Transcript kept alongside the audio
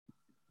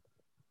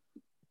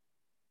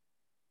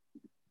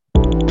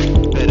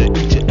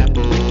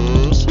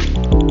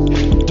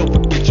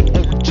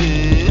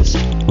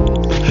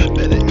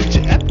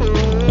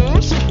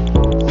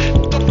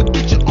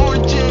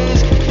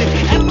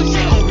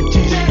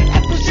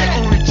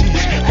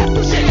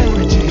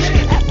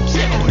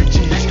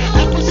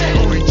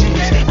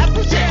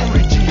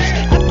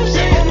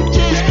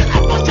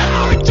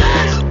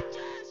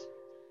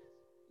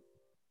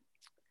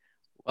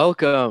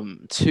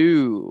Welcome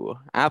to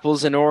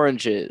Apples and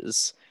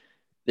Oranges,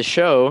 the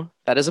show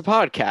that is a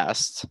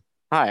podcast.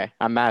 Hi,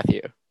 I'm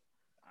Matthew.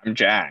 I'm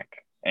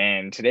Jack,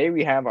 and today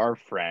we have our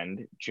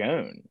friend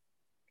Joan.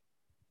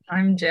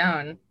 I'm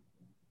Joan,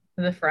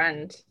 the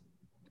friend.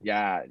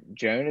 Yeah,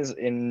 Joan is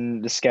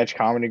in the sketch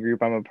comedy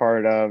group I'm a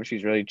part of.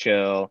 She's really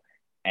chill.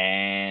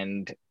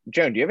 And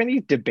Joan, do you have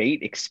any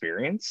debate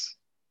experience?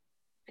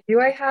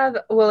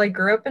 I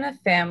grew up in a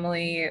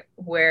family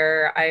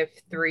where I have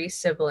three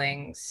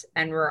siblings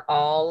and we're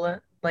all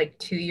like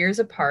 2 years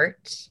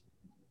apart,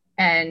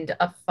 and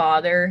a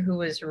father who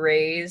was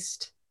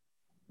raised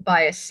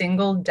by a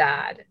single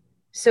dad.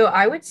 So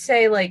I would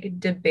say like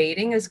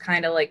debating is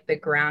kind of like the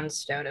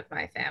groundstone of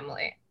my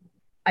family.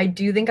 I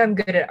do think I'm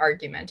good at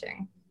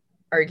arguing.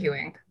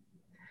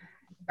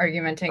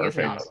 Argumenting is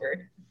not Perfect. a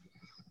word.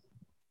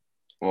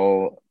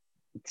 Well,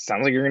 it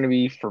sounds like you're going to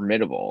be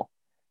formidable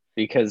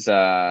because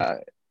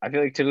I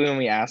feel like typically when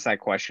we ask that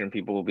question,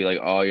 people will be like,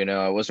 "Oh,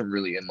 I wasn't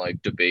really in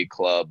like debate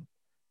club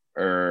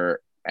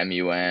or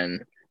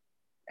MUN,"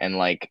 and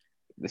like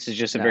this is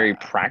just a very Nah.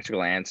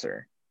 practical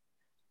answer.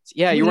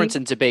 Yeah, you weren't We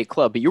in debate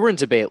club, but you were in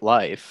debate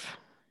life.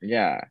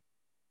 Yeah,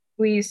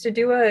 we used to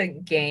do a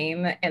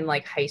game in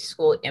like high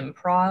school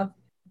improv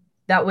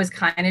that was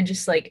kind of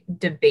just like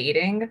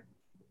debating.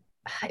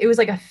 It was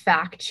like a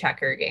fact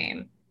checker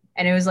game.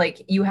 And it was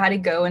like you had to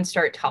go and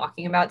start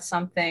talking about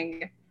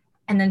something,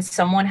 and then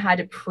someone had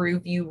to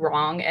prove you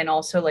wrong and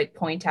also like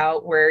point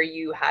out where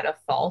you had a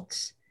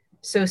fault.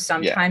 So yeah.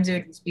 sometimes it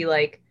would just be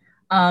like,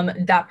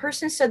 that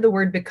person said the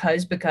word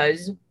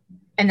because,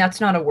 and that's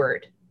not a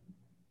word.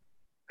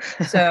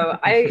 So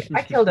I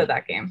killed at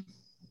that game.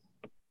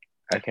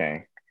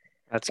 Okay.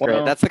 That's great.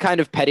 Well, That's the kind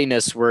of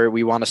pettiness where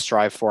we want to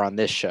strive for on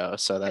this show,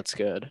 so that's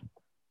good. Just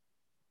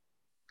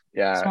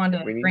yeah, wanted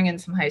to we need bring in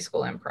some high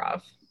school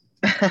improv.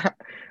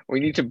 we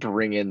need to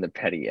bring in the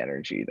petty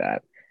energy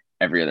that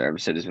every other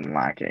episode has been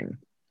lacking.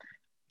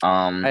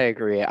 I Um,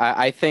 agree.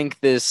 I think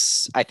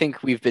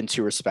we've been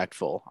too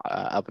respectful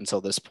up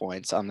until this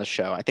point on the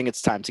show. I think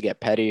it's time to get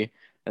petty.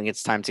 I think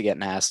it's time to get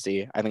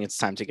nasty. I think it's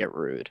time to get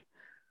rude.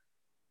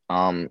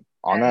 on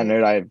that And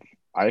note,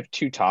 I have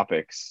two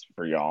topics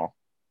for y'all.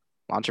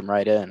 Launch him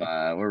right in.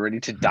 We're ready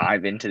to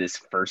dive into this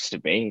first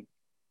debate.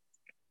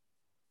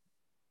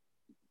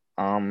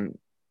 Um,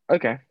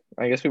 okay,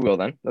 I guess we will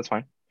then. That's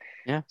fine.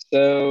 Yeah.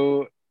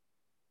 So,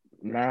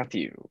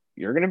 Matthew,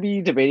 you're gonna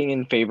be debating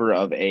in favor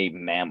of a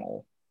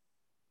mammal,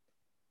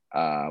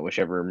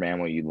 whichever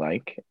mammal you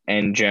like,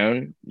 and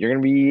Joan, you're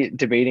gonna be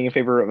debating in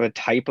favor of a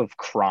type of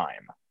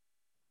crime.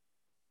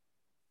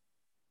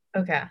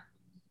 okay.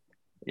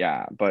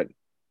 Yeah, but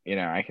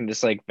I can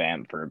just like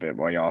vamp for a bit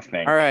while y'all All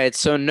think. right.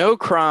 So no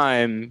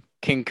crime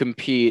can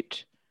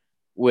compete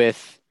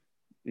with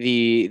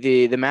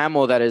the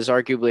mammal that has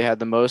arguably had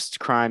the most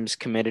crimes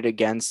committed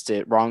against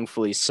it,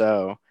 wrongfully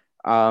so.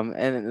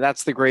 And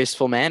that's the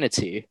graceful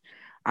manatee. Mm,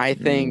 I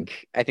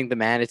think the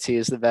manatee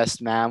is the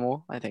best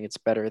mammal. I think it's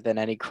better than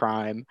any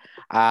crime.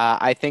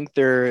 I think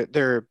Can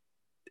they're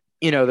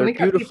we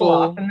cut people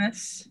off beautiful. in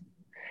this?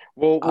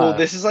 well, Uh,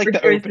 this is like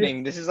the Or is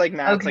opening. this This is like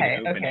Matt's like okay?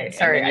 opening, and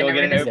Sorry, then I you'll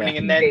get never an knew yeah. opening,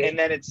 and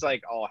then it's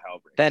like all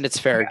hell Then breaks it's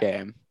loose. fair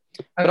game.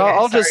 But Okay,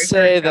 I'll just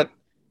sorry for say that.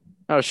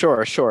 Oh,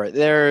 sure.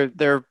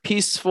 They're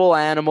peaceful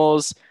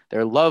animals.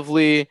 They're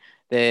lovely.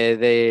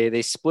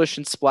 They splish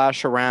and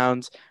splash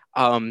around.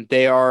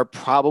 They are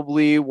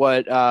probably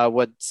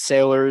what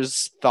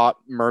sailors thought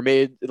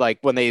mermaid like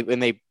when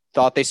they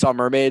thought they saw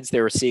mermaids,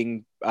 they were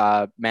seeing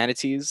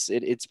manatees.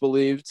 It's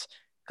believed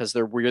because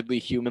they're weirdly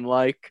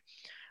human-like.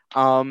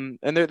 And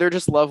they're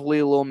just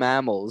lovely little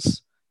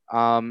mammals.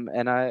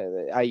 And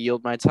I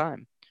yield my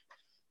time.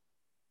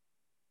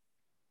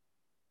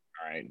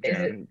 All right, is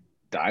it? Joan,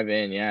 dive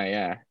in. Yeah,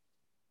 yeah.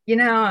 You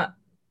know,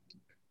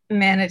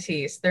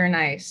 manatees, they're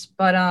nice,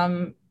 but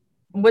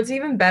what's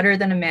even better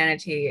than a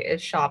manatee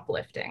is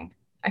shoplifting.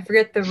 I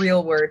forget the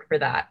real word for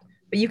that,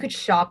 but you could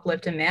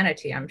shoplift a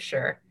manatee, I'm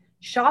sure.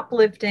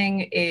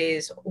 Shoplifting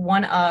is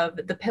one of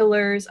the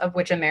pillars of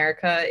which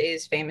America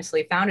is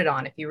famously founded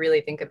on, if you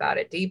really think about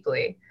it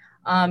deeply.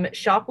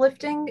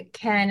 Shoplifting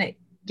can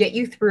get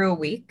you through a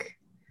week.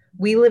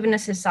 We live in a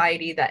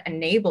society that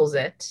enables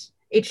it.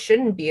 It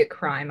shouldn't be a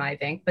crime, I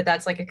think, but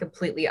that's like a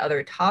completely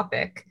other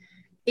topic.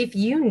 If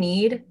you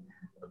need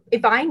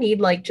if I need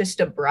like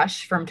just a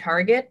brush from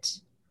Target,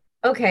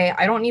 okay,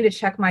 I don't need to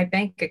check my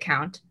bank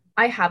account.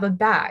 I have a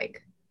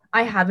bag.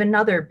 I have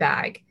another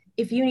bag.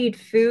 If you need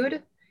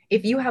food,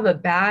 if you have a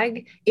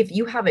bag, if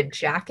you have a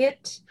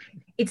jacket,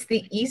 it's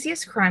the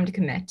easiest crime to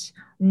commit.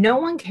 No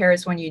one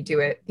cares when you do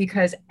it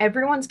because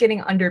everyone's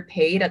getting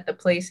underpaid at the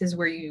places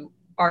where you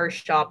are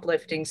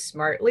shoplifting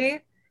smartly.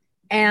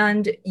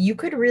 And you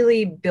could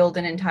really build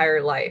an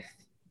entire life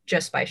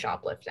just by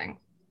shoplifting.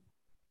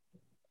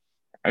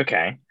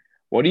 Okay.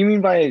 What do you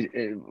mean by?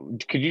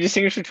 Could you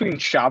distinguish between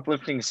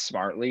shoplifting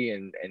smartly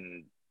and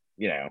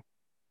you know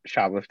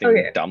shoplifting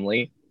Okay,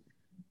 dumbly?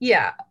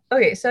 yeah.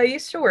 Okay. So I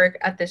used to work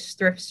at this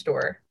thrift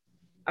store.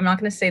 I'm not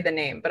going to say the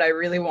name, but I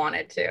really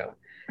wanted to.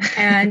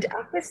 And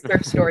at this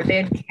thrift store,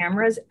 they had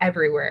cameras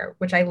everywhere,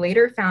 which I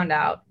later found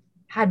out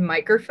had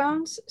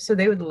microphones. So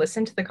they would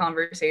listen to the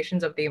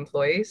conversations of the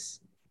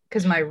employees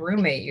because my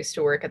roommate used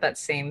to work at that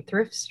same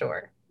thrift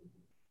store.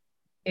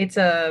 It's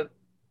a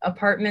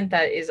apartment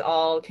that is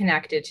all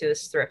connected to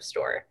this thrift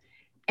store.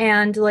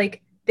 And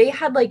like they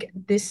had like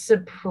this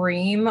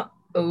supreme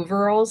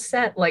overall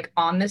set like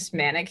on this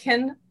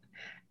mannequin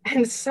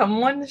and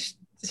someone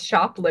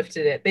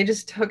shoplifted it. They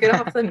just took it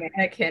off the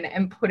mannequin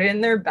and put it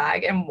in their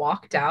bag and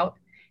walked out.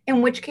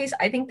 In which case,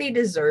 I think they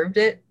deserved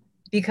it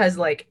because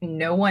like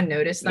no one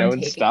noticed them No one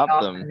taking it stopped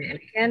off them. the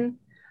mannequin.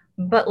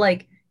 But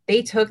like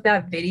they took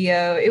that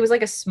video. It was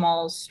like a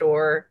small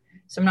store,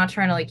 so I'm not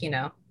trying to like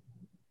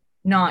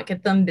not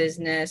get them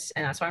business,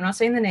 and that's why I'm not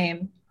saying the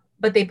name.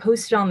 But they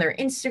posted on their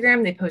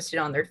Instagram, they posted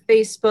on their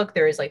Facebook.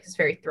 There is like this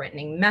very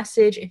threatening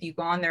message. If you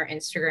go on their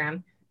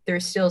Instagram,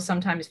 there's still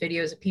sometimes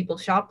videos of people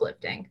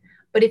shoplifting.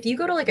 But if you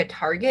go to like a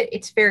Target,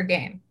 it's fair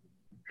game.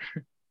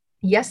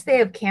 Yes, they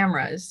have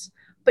cameras,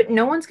 but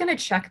no one's going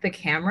to check the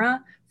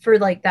camera for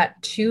like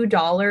that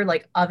 $2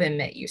 like oven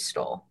mitt you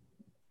stole.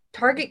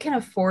 Target can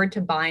afford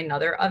to buy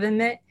another oven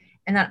mitt,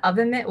 and that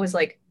oven mitt was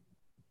like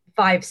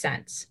 5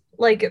 cents.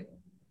 Like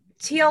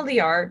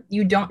TLDR,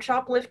 you don't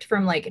shoplift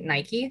from like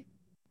Nike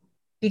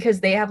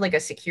because they have like a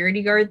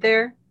security guard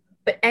there.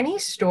 But any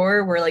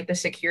store where like the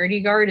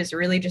security guard is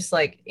really just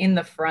like in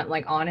the front,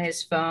 like on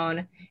his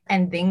phone,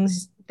 and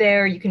things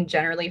there you can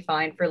generally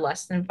find for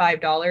less than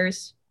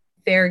 $5,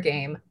 fair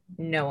game.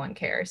 No one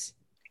cares.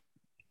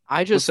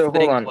 I just so hold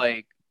think on.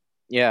 like,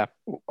 yeah.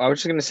 I was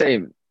just gonna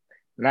say,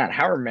 Matt,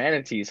 how are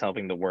manatees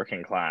helping the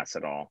working class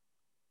at all?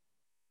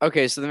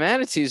 Okay, so the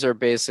manatees are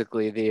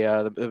basically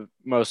the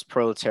most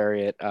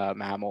proletariat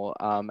mammal.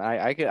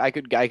 I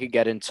could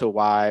get into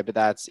why, but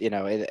that's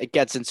it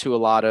gets into a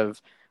lot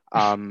of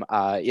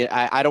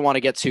I don't want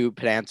to get too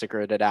pedantic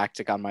or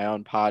didactic on my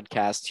own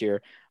podcast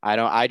here.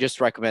 I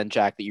just recommend,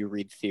 Jack, that you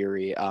read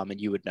theory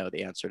and you would know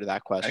the answer to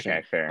that question.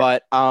 Okay, fair.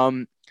 But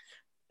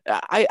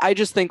I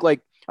just think like,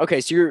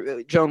 okay,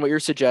 so Joan, what you're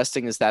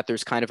suggesting is that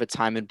there's kind of a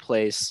time and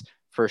place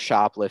for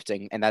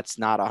shoplifting, and that's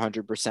not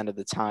 100% of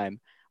the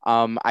time.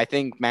 I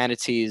think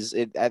manatees,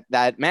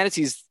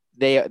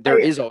 there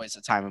is always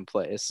a time and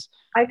place.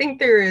 I think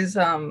there's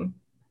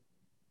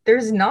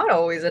not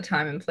always a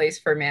time and place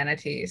for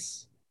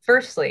manatees.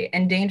 Firstly,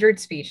 endangered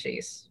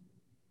species.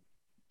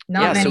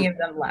 Not many of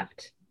them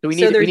left. So we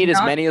need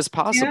as many as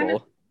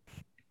possible.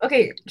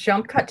 Okay,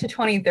 jump cut to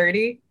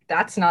 2030.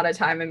 That's not a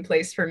time and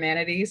place for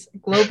manatees.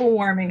 Global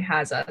warming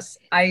has us.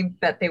 I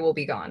bet they will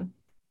be gone.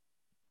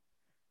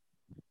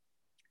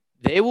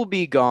 They will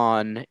be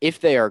gone if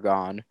they are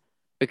gone,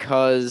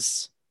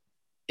 because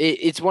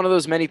it's one of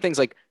those many things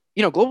like,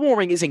 global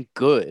warming isn't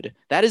good.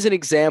 That is an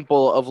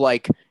example of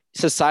like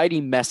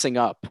society messing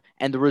up,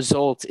 and the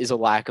result is a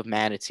lack of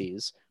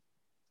manatees.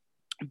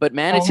 But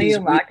manatees,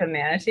 only a lack of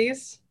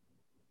manatees?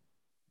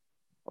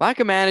 Lack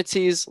of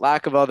manatees,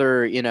 lack of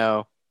other,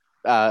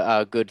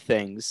 good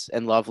things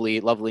and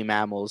lovely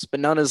mammals, but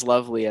none as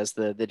lovely as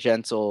the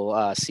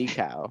gentle sea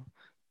cow.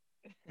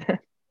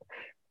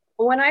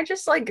 When I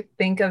just like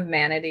think of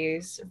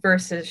manatees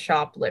versus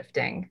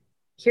shoplifting,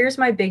 here's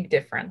my big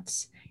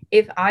difference.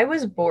 If I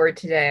was bored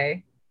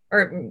today,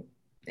 or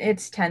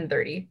it's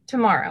 10:30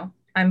 tomorrow,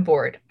 I'm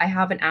bored. I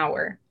have an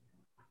hour.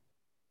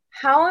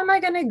 How am I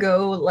going to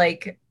go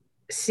like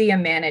see a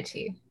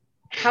manatee?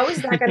 How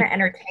is that going to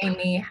entertain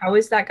me? How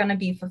is that going to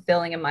be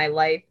fulfilling in my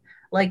life?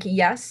 Like,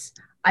 yes,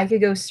 I could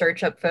go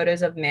search up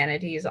photos of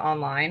manatees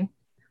online,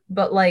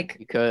 but like,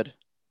 you could.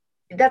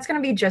 That's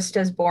going to be just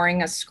as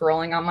boring as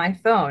scrolling on my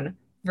phone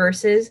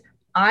versus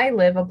I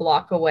live a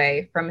block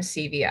away from a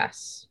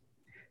CVS.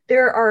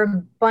 There are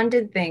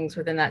abundant things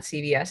within that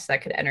CVS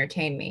that could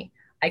entertain me.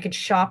 I could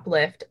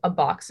shoplift a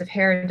box of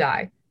hair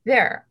dye.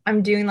 There,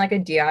 I'm doing like a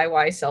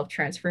DIY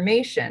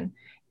self-transformation.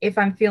 If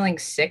I'm feeling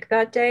sick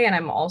that day and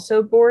I'm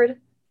also bored,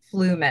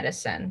 flu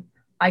medicine.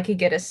 I could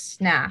get a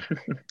snack.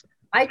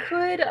 I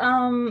could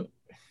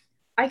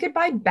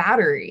buy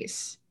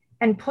batteries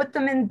and put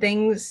them in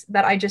things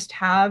that I just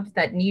have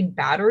that need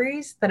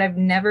batteries that I've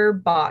never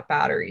bought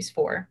batteries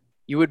for.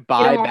 You would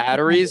buy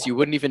batteries? You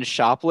wouldn't even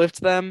shoplift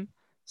them?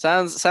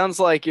 Sounds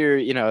like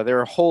there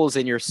are holes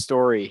in your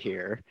story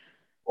here.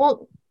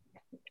 Well,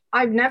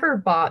 I've never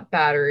bought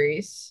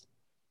batteries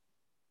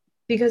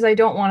because I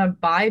don't want to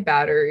buy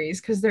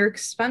batteries because they're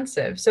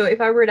expensive. So if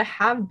I were to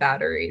have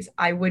batteries,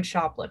 I would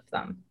shoplift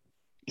them.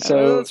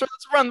 So let's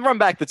run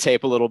back the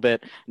tape a little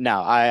bit.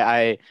 No,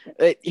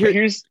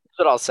 here's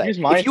what I'll say.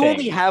 If you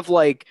only have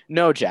like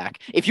Jack.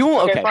 If you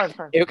only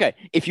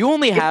if you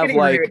only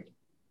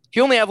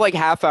have like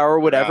half hour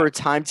whatever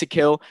time to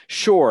kill,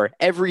 sure,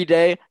 every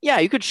day, yeah,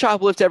 you could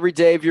shoplift every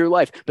day of your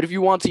life. But if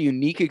you want a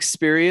unique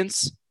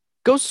experience,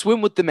 go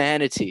swim with the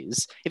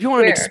manatees. If you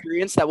want an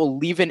experience that will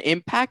leave an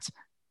impact,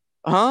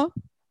 by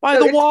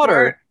the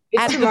water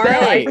at the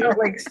bay. I felt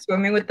like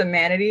swimming with the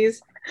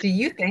manatees. Do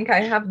you think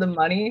I have the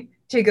money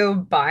to go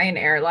buy an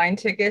airline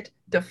ticket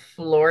to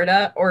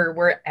Florida or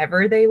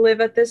wherever they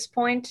live at this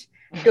point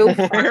Go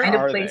Where find a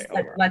are place they,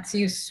 that Omar? lets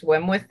you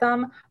swim with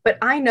them. But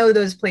I know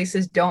those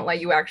places don't let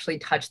you actually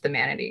touch the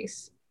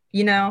manatees.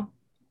 You know,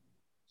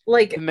 The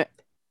like ma-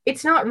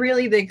 it's not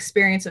really the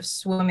experience of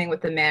swimming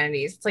with the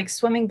manatees. It's like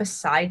swimming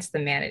besides the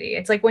manatee.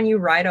 It's like when you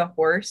ride a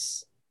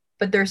horse,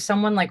 but there's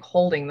someone like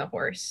holding the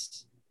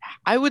horse.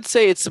 I would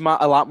say it's a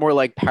lot more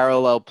like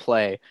parallel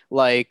play,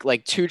 like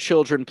two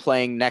children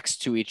playing next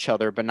to each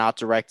other, but not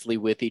directly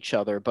with each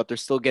other, but they're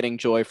still getting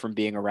joy from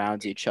being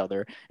around each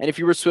other. And if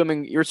you were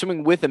swimming, you're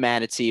swimming with a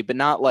manatee, but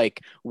not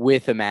like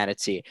with a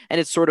manatee, and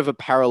it's sort of a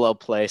parallel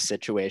play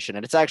situation,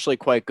 and it's actually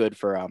quite good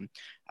for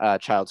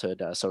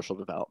childhood social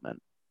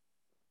development.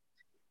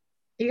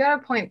 You got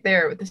a point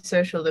there with the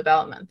social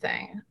development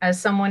thing.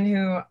 As someone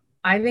who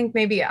I think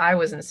maybe I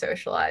wasn't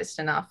socialized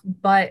enough,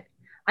 but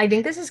I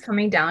think this is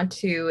coming down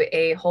to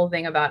a whole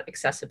thing about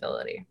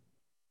accessibility.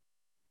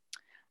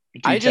 Do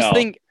I just tell.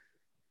 think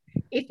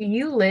If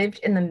you lived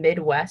in the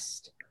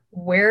Midwest,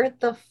 where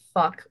the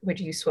fuck would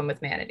you swim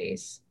with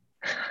manatees?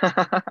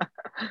 I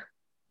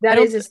That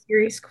don't is a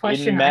serious In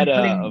question I'm meta,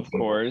 putting of to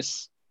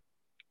course.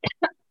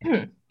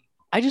 you.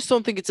 I just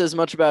don't think it's as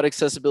much about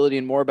accessibility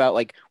and more about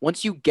like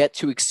once you get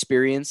to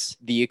experience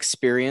the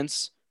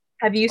experience,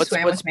 Have you what's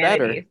swam what's with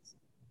better? manatees?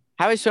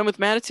 How I swim with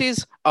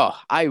manatees? Oh,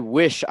 I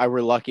wish I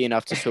were lucky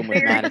enough to swim So with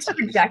you're just manatees.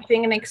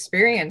 projecting an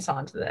experience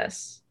onto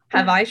this.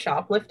 Have I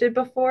shoplifted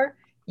before?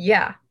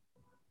 Yeah.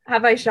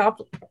 Have I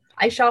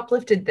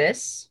shoplifted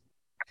this?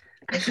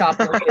 I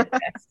shoplifted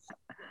this.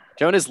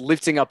 Joan is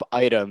lifting up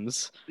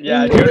items.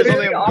 Yeah, Jonas holding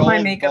Literally up all my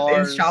gold makeup is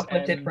bars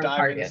shoplifted and from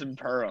diamonds Target. and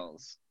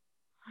pearls.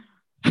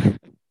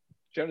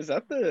 Joan, is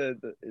that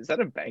is that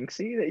a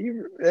Banksy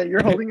that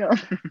you're holding up?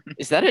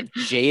 Is that a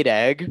jade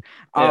egg?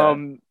 Yeah.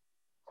 Um,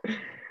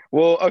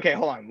 Well, okay,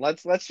 hold on.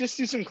 Let's just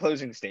do some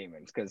closing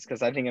statements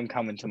because I think I'm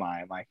coming to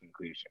my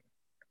conclusion.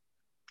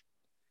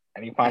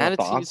 Any final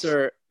thoughts?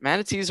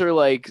 manatees are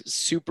like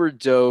super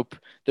dope.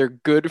 They're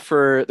good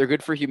for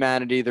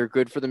humanity. They're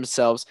good for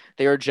themselves.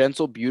 They are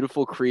gentle,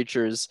 beautiful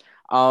creatures.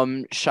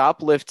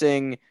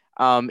 Shoplifting,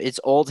 it's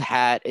old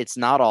hat. It's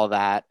not all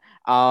that.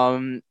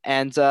 And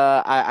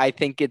I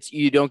think it's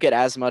you don't get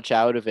as much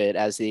out of it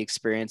as the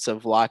experience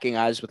of locking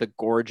eyes with a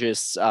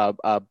gorgeous,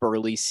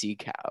 burly sea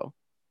cow.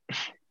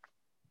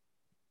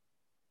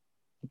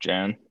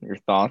 Jen, your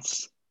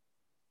thoughts?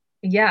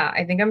 Yeah,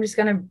 I think I'm just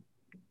going to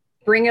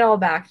bring it all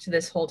back to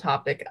this whole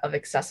topic of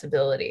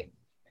accessibility.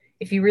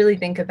 If you really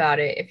think about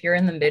it, if you're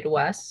in the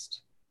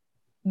Midwest,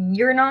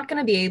 you're not going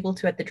to be able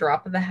to, at the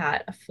drop of a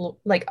hat,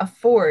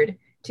 afford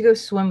to go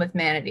swim with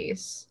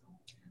manatees.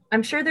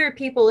 I'm sure there are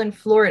people in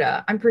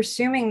Florida. I'm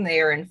presuming they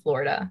are in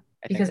Florida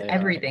I think because they are.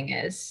 everything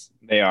is.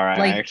 They are. I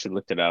Like, actually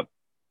looked it up.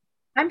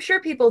 I'm sure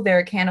people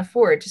there can't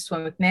afford to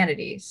swim with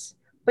manatees.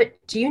 But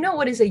do you know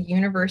what is a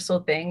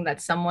universal thing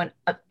that someone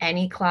of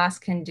any class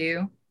can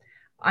do?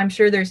 I'm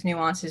sure there's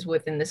nuances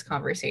within this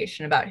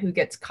conversation about who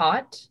gets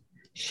caught.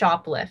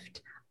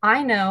 Shoplift.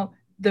 I know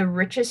the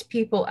richest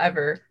people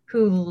ever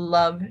who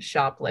love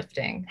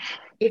shoplifting.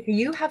 If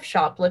you have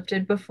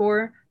shoplifted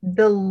before,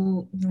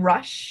 the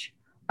rush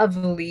of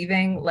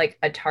leaving like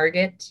a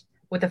Target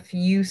with a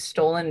few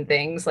stolen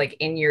things like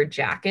in your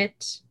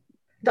jacket.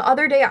 The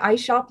other day I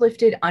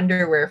shoplifted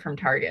underwear from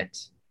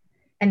Target,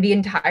 and the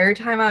entire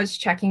time I was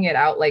checking it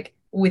out like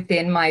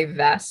within my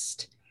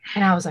vest,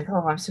 and I was like,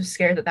 oh, I'm so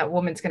scared that that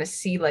woman's gonna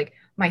see like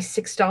my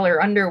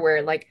 $6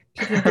 underwear like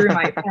peeking through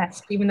my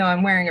vest, even though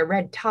I'm wearing a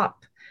red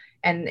top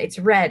and it's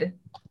red.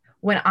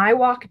 When I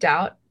walked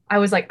out, I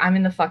was like, I'm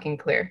in the fucking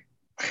clear.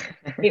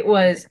 It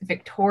was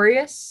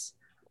victorious.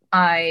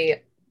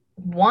 I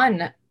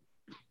won.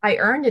 I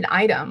earned an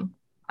item,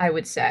 I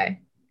would say,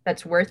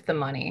 that's worth the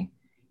money.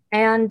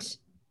 And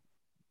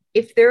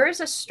if there is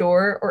a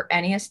store or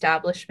any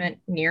establishment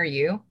near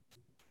you,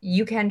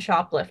 you can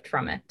shoplift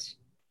from it.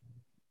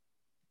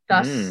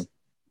 Mm, Thus,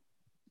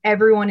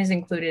 everyone is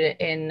included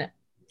in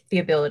the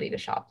ability to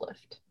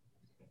shoplift.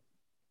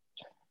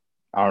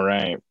 all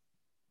right.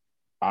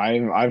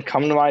 I've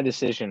come to my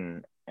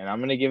decision, and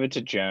I'm gonna give it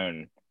to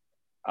Joan.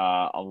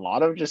 A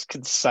lot of just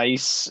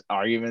concise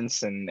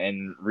arguments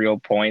and real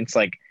points.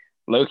 Like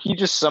Loki,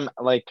 just some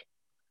like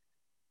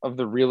of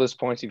the realest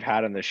points you've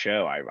had on the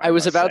show. I I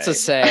was must about to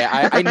say. say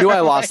I knew I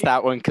lost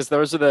that one because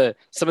those are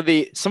some of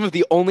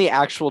the only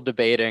actual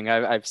debating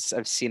I've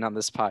seen on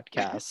this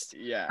podcast.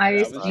 Yeah, I that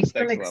was speak just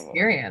from next level.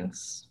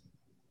 experience.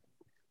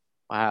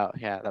 Wow,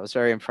 yeah, that was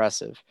very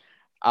impressive.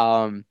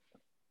 Um,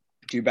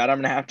 Too bad I'm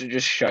gonna have to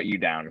just shut you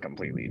down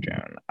completely,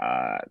 Joan.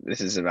 This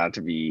is about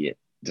to be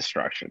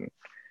destruction.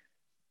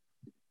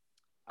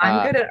 I'm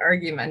uh, good at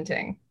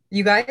argumenting.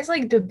 You guys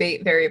like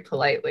debate very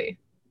politely.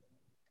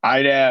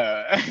 I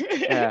know.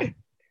 yeah, Well,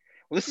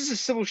 this is a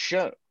civil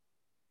show.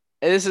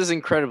 this is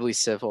incredibly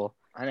civil.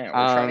 I know. We're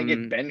trying to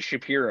get Um, Ben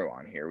Shapiro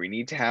on here. We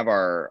need to have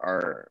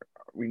our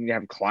we need to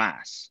have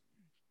class.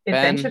 If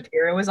Ben Ben,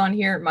 Shapiro was on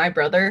here, my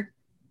brother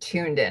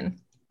tuned in.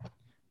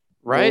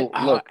 right?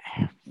 Well, look,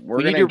 we're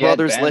We need gonna your get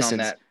brother's Ben on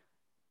listens. that.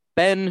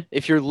 Ben,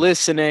 if you're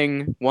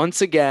listening,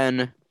 once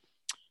again,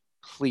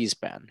 please,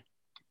 Ben, Do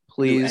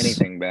please,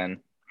 anything, Ben.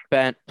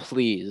 Ben,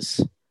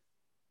 please,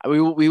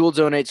 We will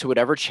donate to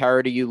whatever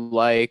charity you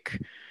like.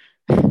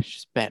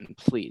 Just Ben,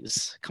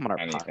 please come on our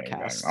Anything, Ben.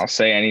 podcast. I'll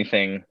say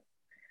anything.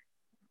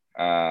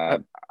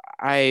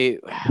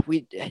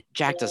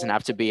 Jack doesn't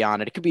have to be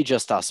on it. It could be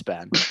just us,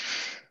 Ben.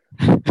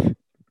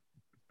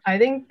 I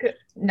think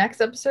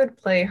next episode,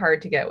 play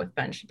hard to get with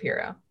Ben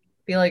Shapiro.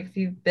 Feel like if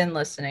you've been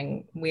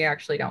listening, we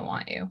actually don't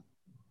want you.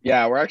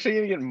 Yeah, we're actually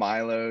gonna get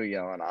Milo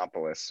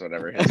Yiannopoulos,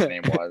 whatever his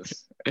name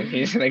was. And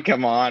he's gonna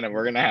come on, and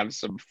we're gonna have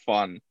some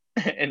fun.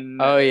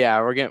 And Oh yeah,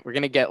 we're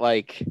gonna get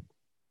like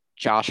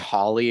Josh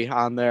Hawley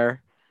on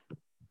there.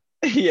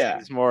 yeah,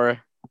 It's more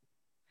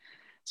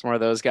of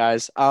those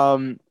guys.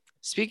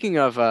 Speaking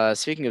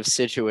of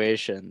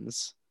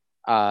situations,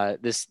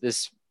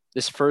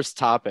 this first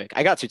topic,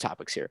 I got two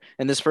topics here,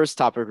 and this first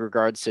topic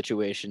regards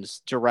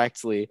situations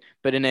directly,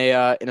 but in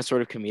a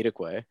sort of comedic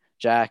way.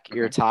 Jack,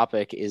 your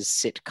topic is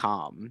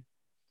sitcom.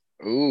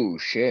 Ooh,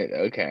 shit.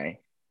 Okay.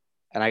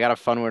 And I got a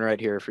fun one right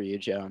here for you,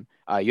 Joan.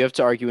 You have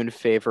to argue in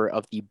favor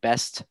of the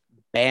best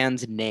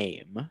band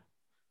name.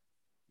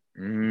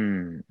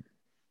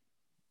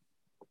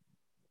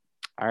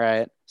 All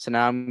right. So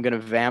now I'm gonna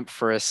vamp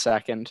for a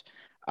second.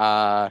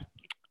 5,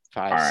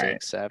 All 6,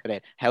 right. 7,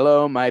 8.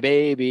 Hello, my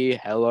baby.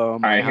 Hello,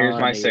 my All right, here's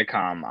my honey.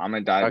 sitcom. I'm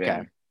gonna dive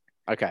in.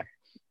 Okay.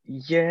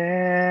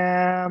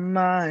 Yeah,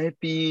 might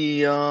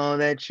be all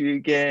that you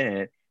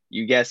get.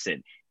 You guessed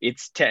it.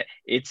 It's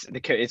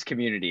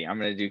Community. I'm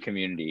gonna do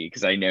Community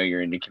because I know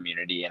you're into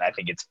Community, and I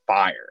think it's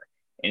fire.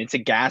 And it's a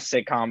gas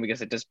sitcom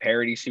because it does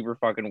parody super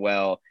fucking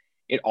well.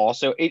 It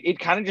also it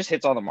kind of just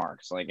hits all the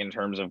marks, like in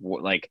terms of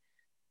what like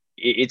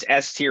it's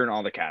S tier in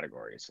all the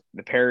categories.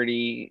 The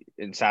parody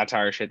and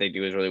satire shit they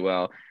do is really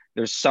well.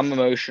 There's some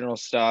emotional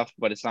stuff,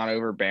 but it's not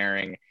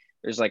overbearing.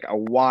 There's like a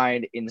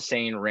wide,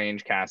 insane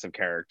range cast of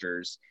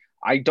characters.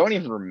 I don't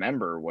even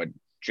remember what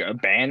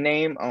band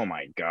name. Oh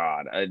my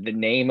god, the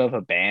name of a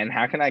band.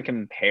 How can I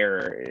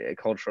compare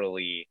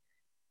culturally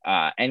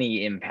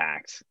any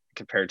impact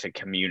compared to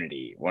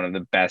Community, one of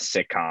the best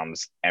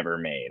sitcoms ever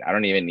made? I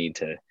don't even need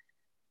to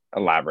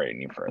elaborate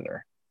any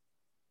further.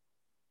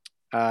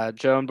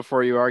 Joan,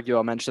 before you argue,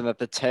 I'll mention that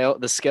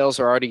the scales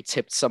are already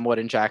tipped somewhat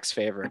in Jack's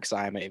favor because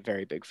I am a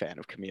very big fan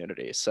of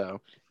Community.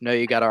 So no,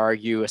 you got to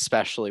argue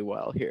especially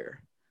well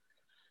here.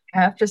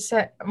 I have to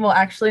say, well,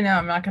 actually, no,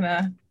 I'm not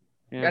gonna.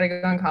 Gotta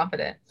go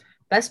unconfident.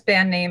 Best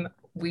band name,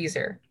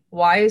 Weezer.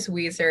 Why is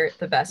Weezer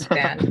the best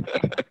band name?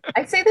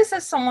 I say this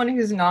as someone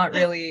who's not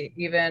really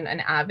even an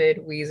avid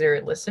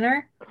Weezer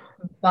listener,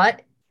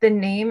 but the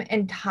name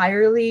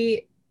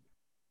entirely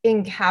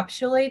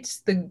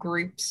encapsulates the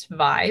group's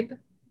vibe.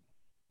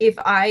 If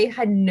I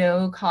had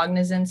no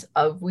cognizance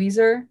of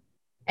Weezer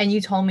and you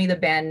told me the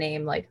band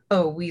name, like,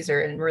 oh,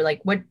 Weezer, and we're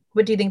like, what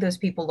do you think those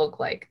people look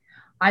like?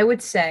 I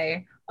would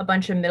say a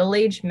bunch of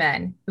middle-aged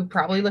men who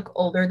probably look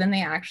older than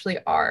they actually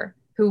are,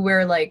 who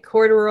wear like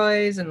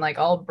corduroys and like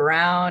all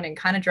brown and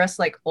kind of dress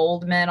like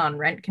old men on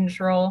Rent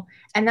Control.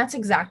 And that's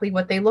exactly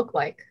what they look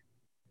like.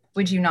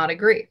 Would you not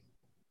agree?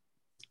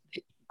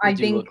 I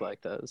think look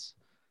like those.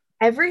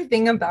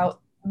 Everything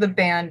about the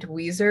band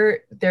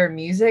Weezer, their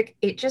music,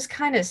 it just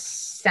kind of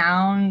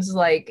sounds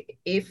like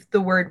if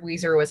the word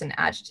Weezer was an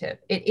adjective.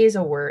 It is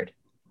a word.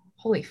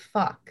 Holy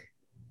fuck.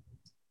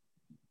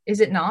 Is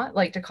it not?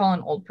 Like to call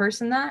an old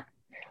person that?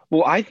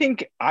 Well, I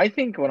think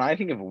when I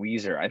think of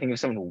Weezer, I think of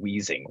someone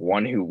wheezing,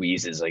 one who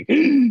wheezes like,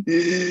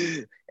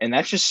 and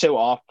that's just so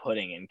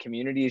off-putting. And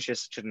Community is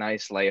just such a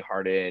nice,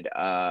 lighthearted.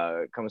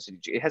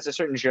 It has a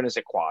certain je ne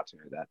sais quoi to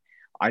it that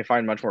I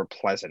find much more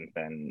pleasant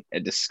than a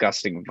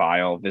disgusting,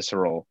 vile,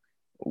 visceral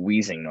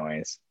wheezing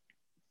noise.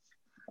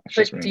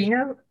 But do you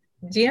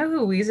know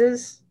who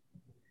wheezes?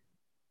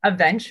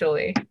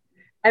 Eventually,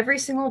 every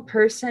single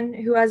person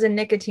who has a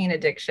nicotine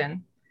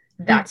addiction,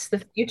 that's the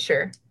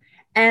future.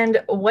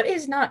 And what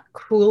is not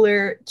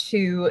cooler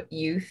to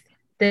youth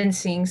than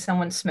seeing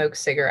someone smoke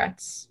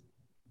cigarettes?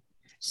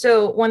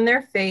 So when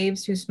their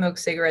faves who smoke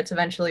cigarettes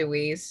eventually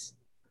wheeze,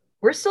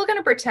 we're still going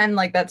to pretend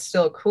like that's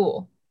still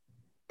cool.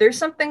 There's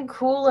something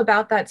cool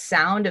about that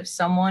sound of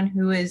someone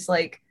who is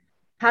like,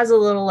 has a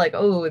little like,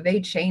 oh,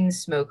 they chain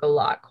smoke a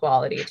lot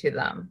quality to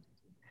them.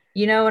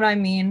 You know what I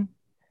mean?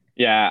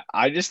 Yeah,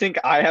 I just think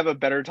I have a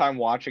better time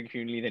watching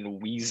Community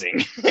than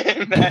wheezing.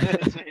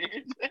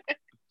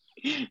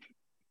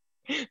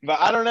 But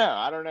I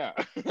don't know.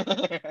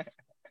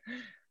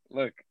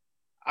 Look,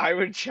 I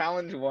would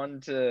challenge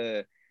one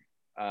to,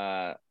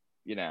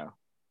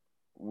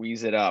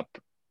 wheeze it up.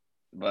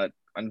 But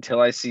until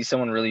I see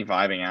someone really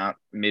vibing out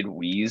mid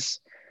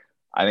wheeze,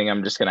 I think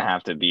I'm just gonna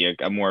have to be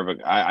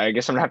I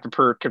guess I'm gonna have to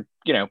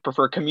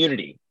prefer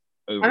Community.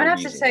 I'm gonna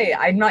have to say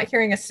I'm not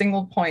hearing a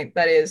single point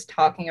that is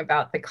talking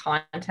about the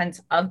contents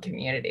of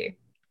Community.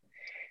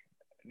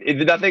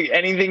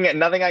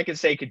 Nothing I could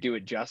say could do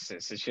it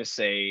justice. It's just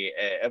a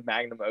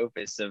magnum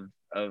opus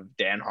of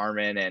Dan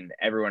Harmon and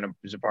everyone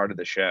who's a part of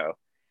the show.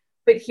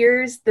 But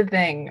here's the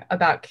thing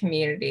about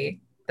Community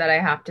that I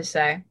have to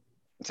say.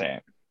 Say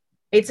it.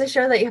 It's a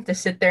show that you have to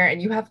sit there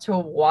and you have to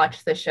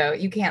watch the show.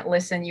 You can't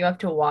listen, you have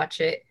to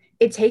watch it.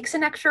 It takes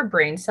an extra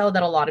brain cell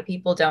that a lot of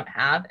people don't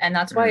have. And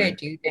that's why I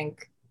do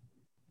think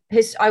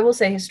I will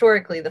say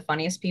historically, the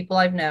funniest people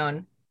I've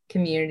known,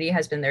 Community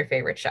has been their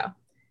favorite show.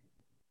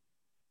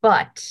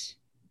 But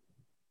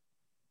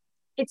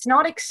it's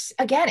not,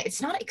 again,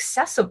 it's not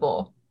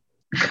accessible.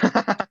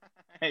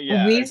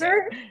 Yeah.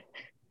 Weezer, Okay.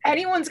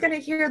 anyone's going to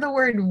hear the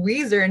word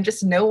Weezer and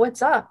just know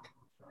what's up.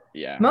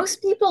 Yeah.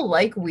 Most people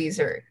like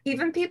Weezer.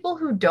 Even people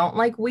who don't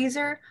like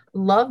Weezer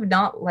love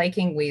not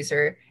liking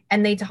Weezer,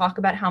 and they talk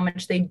about how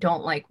much they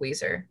don't like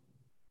Weezer.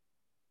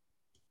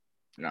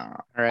 No,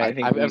 All I right.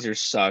 think Weezer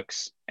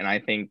sucks, and I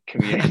think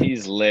Community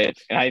is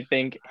lit, and I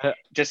think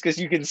just because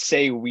you can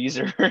say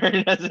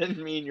Weezer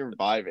doesn't mean you're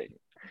vibing.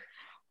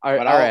 All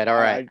But right, all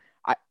right.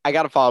 I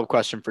got a follow-up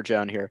question for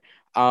Joan here.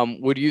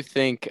 Would you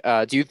think,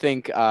 do you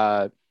think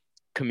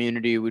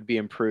Community would be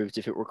improved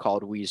if it were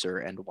called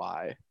Weezer, and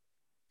why?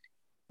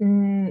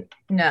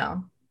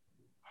 No,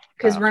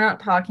 because Oh, we're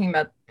not talking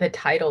about the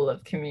title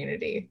of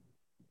Community.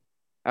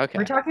 We're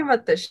okay. talking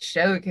about the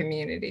show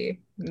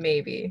Community,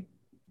 maybe.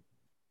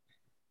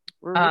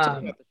 We're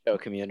talking about the show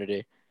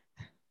Community.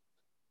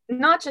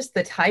 Not just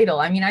the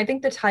title. I mean, I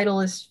think the title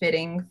is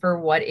fitting for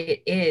what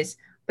it is,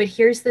 but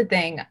here's the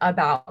thing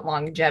about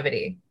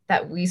longevity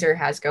that Weezer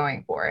has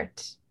going for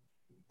it.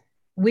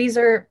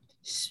 Weezer,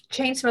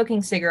 chain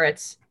smoking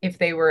cigarettes, if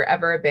they were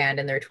ever a band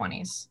in their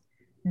 20s,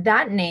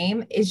 that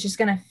name is just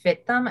going to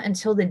fit them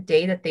until the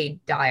day that they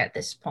die at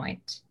this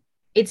point.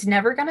 It's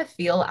never going to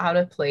feel out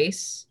of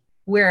place.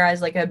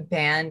 Whereas, like a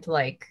band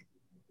like,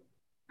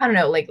 I don't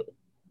know, like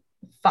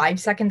 5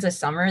 Seconds of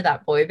Summer,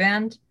 that boy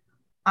band,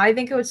 I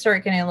think it would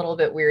start getting a little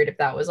bit weird if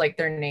that was like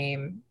their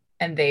name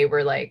and they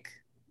were like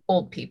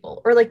old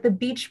people, or like the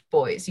Beach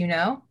Boys, you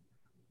know?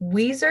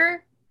 Weezer,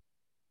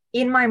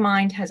 in my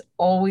mind, has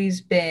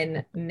always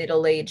been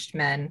middle aged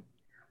men.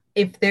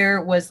 If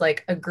there was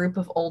like a group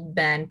of old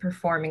men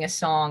performing a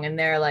song and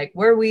they're like,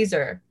 "We're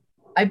Weezer,"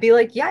 I'd be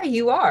like, "Yeah,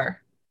 you are."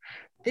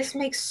 This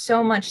makes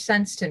so much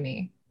sense to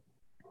me.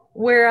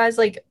 Whereas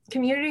like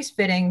Community's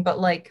fitting, but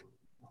like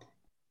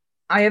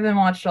I haven't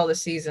watched all the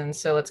seasons,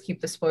 so let's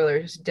keep the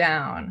spoilers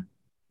down.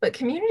 But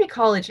Community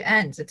College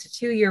ends. It's a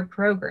 2-year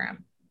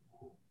program.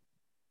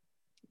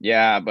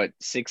 Yeah, but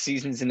 6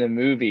 seasons in a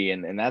movie,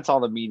 and that's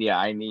all the media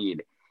I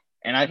need.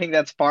 And I think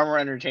that's far more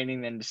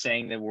entertaining than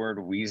saying the word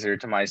Weezer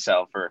to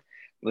myself or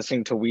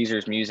listening to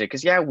Weezer's music.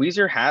 Because, yeah,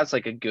 Weezer has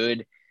like a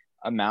good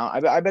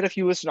amount. I bet if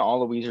you listen to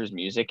all of Weezer's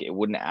music, it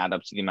wouldn't add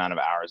up to the amount of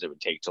hours it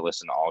would take to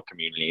listen to all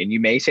Community. And you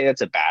may say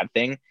that's a bad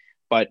thing,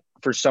 but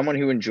for someone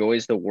who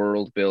enjoys the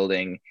world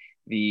building,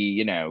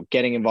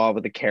 getting involved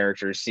with the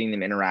characters, seeing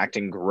them interact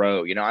and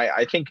grow,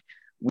 I think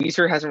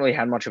Weezer hasn't really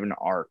had much of an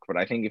arc. But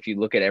I think if you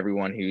look at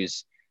everyone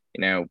who's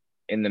in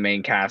the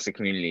main cast of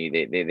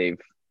Community, they've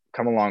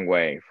come a long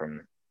way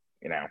from,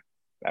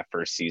 that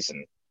first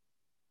season.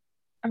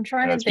 I'm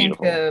trying And to that's think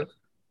beautiful. of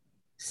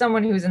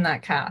someone who's in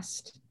that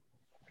cast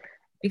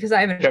because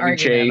I have an Chevy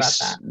argument about Chase,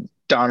 that.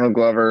 Donald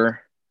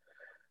Glover,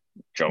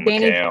 Joe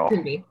Danny McHale.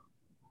 Pudi.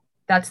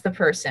 That's the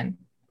person.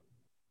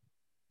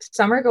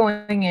 Summer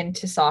going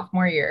into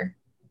sophomore year,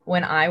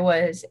 when I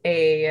was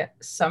a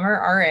summer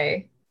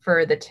RA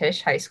for the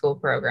Tisch High School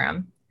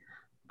program,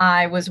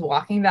 I was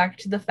walking back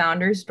to the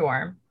founder's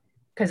dorm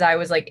because I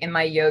was like in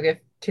my yoga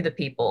to the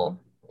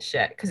people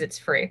shit because it's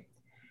free.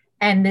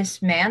 And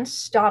this man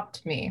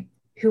stopped me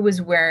who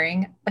was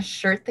wearing a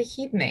shirt that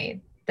he'd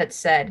made that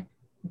said,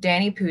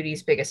 Danny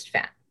Pudi's biggest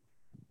fan.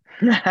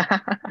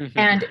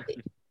 And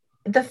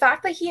the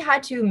fact that he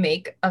had to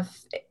make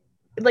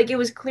like it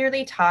was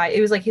clearly tied,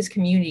 it was like his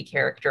Community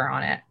character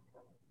on it,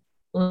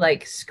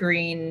 like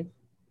screen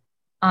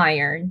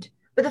ironed.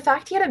 But the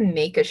fact he had to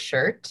make a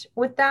shirt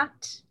with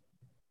that,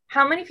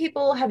 how many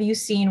people have you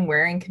seen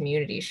wearing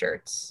Community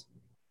shirts?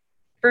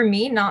 For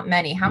me, not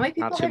many. How many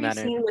Not people too have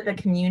you many. seen with a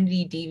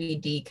Community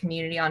DVD,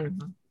 Community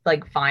on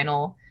like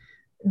vinyl?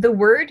 The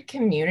word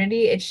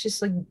Community, it's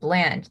just like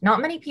bland.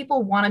 Not many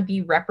people want to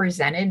be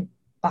represented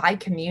by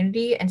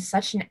Community in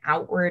such an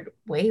outward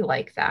way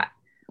like that.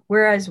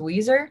 Whereas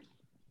Weezer,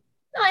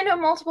 I know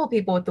multiple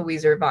people with the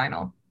Weezer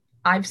vinyl.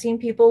 I've seen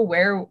people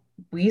wear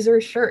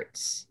Weezer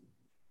shirts.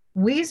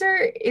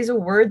 Weezer is a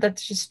word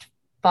that's just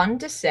fun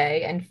to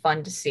say and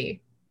fun to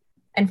see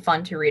and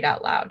fun to read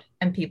out loud.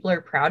 And people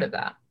are proud of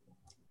that.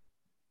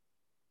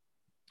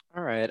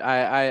 All right.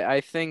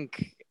 I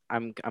think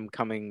I'm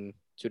coming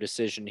to a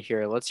decision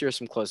here. Let's hear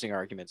some closing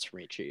arguments from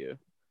each of you.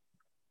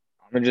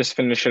 I'm gonna just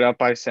finish it up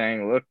by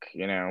saying, look,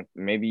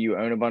 maybe you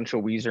own a bunch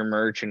of Weezer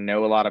merch and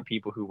know a lot of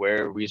people who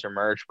wear Weezer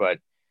merch, but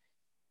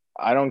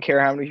I don't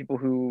care how many people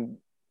who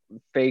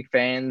fake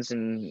fans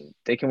and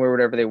they can wear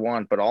whatever they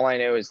want. But all I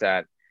know is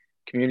that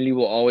Community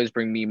will always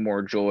bring me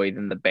more joy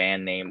than the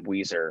band name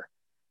Weezer.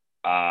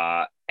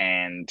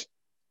 And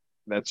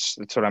that's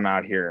what I'm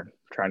out here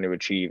trying to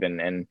achieve.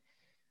 And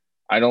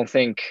I just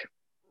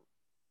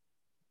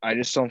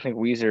don't think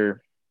Weezer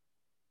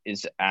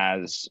is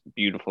as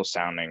beautiful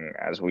sounding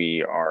as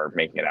we are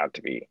making it out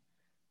to be.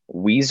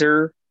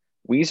 Weezer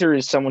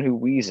is someone who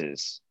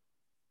wheezes.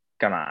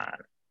 Come on.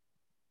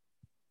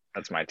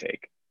 That's my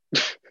take.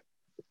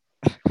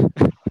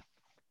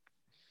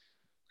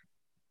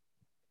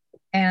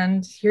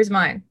 And here's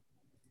mine.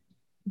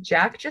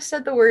 Jack just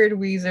said the word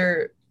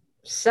Weezer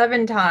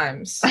 7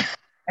 times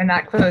in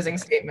that closing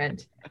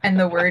statement, and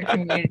the word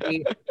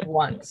community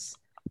once,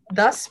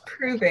 thus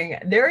proving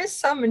there is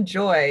some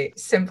joy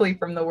simply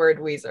from the word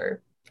Weezer.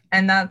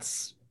 And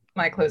that's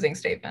my closing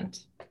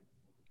statement.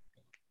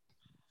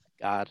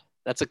 God,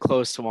 that's a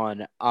close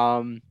one.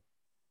 Hmm.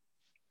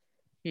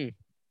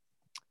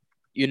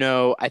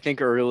 I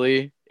think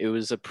early it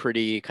was a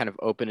pretty kind of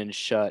open and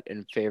shut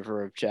in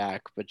favor of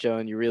Jack, but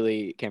Joan, you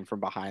really came from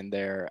behind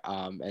there,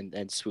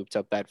 and swooped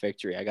up that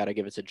victory. I got to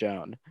give it to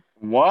Joan.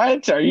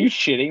 What? Are you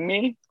shitting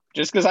me?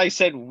 Just because I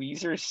said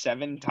Weezer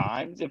 7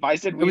 times? It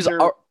was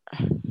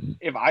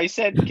If I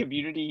said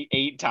Community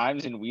 8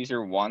 times and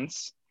Weezer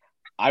once,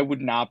 I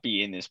would not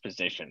be in this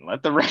position.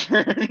 Let the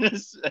record.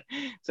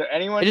 So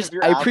anyone, if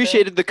you're I out there,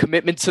 appreciated the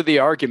commitment to the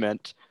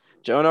argument.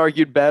 Joan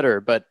argued better,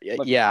 but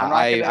look, yeah, I'm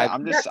not gonna. I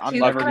I'm You just. got I'm too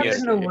love never caught up gonna.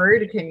 in the community.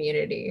 word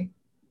community.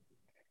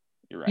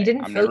 You're You right.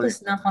 didn't I'm never.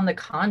 focus enough on the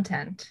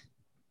content.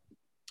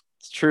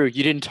 It's true.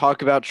 You didn't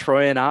talk about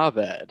Troy and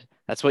Abed.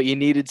 That's what you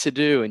needed to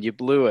do, and you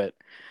blew it.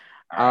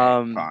 All right,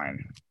 Um,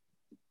 fine.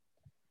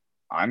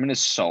 I'm gonna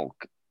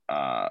sulk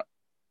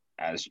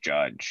as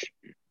judge,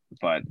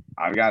 but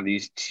I've got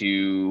these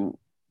two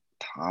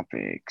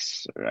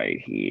topics right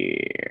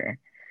here.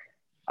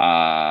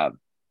 Matt,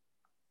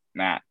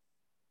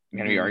 I'm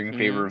gonna be arguing in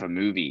favor of a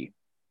movie.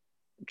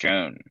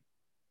 Joan,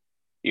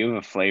 you have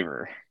a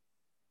flavor,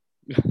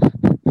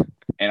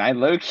 and I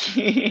low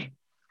key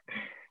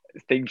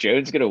think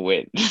Joan's gonna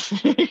win.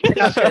 I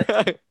got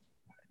this.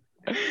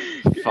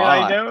 And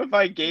I know if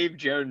I gave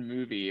Joan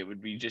movie, it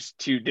would be just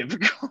too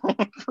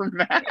difficult for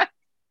Matt.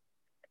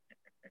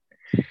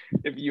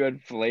 If you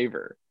had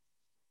flavor,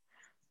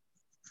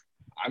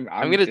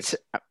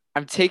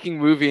 I'm taking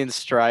movie in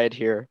stride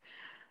here,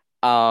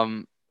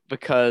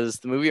 because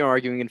the movie I'm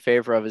arguing in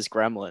favor of is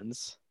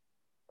Gremlins.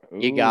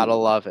 You gotta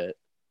Ooh. love it.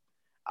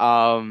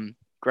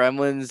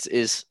 Gremlins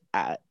is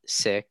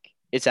sick.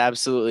 It's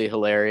absolutely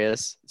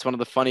hilarious. It's one of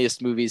the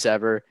funniest movies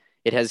ever.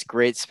 It has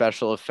great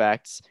special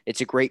effects.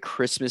 It's a great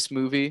Christmas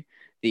movie.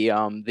 The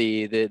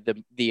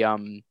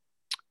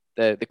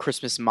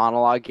Christmas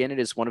monologue in it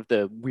is one of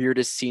the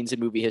weirdest scenes in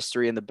movie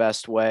history in the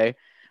best way.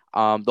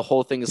 The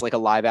whole thing is like a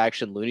live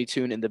action Looney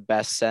Tune in the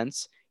best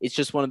sense. It's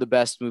just one of the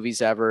best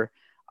movies ever.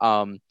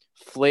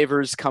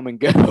 Flavors come and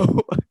go.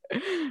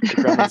 The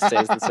Gremlin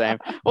stays the same.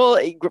 Well,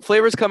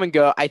 flavors come and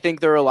go. I think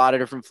there are a lot of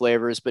different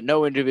flavors, but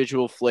no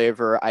individual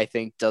flavor, I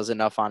think, does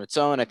enough on its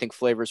own. I think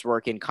flavors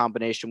work in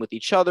combination with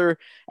each other,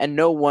 and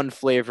no one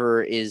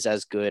flavor is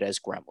as good as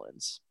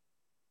Gremlins.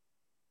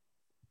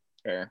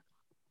 Fair.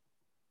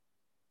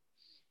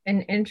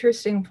 An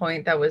interesting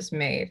point that was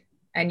made,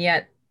 and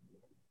yet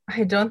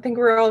I don't think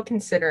we're all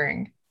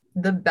considering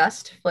the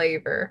best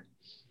flavor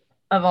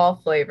of all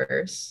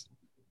flavors,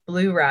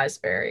 blue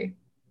raspberry.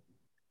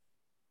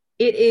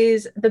 It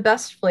is the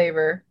best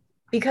flavor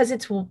because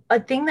it's a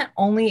thing that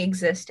only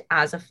exists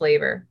as a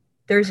flavor.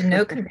 There's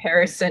no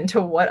comparison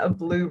to what a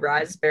blue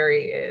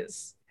raspberry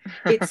is.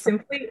 It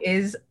simply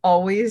is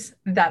always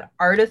that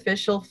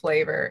artificial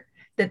flavor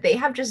that they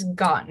have just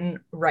gotten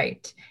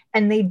right.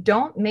 And they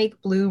don't make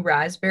blue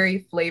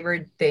raspberry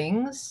flavored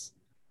things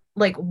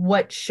like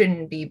what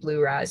shouldn't be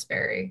blue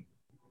raspberry.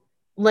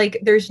 Like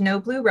there's no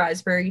blue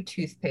raspberry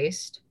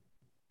toothpaste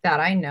that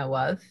I know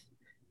of.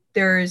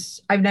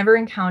 I've never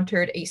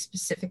encountered a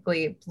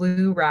specifically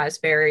blue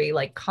raspberry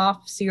like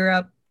cough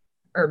syrup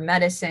or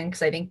medicine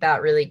because I think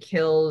that really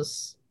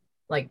kills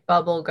like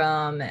bubble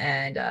gum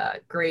and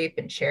grape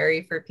and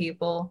cherry for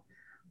people.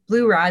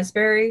 Blue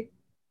raspberry,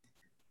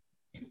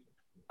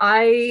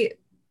 I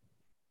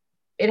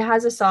it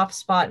has a soft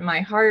spot in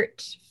my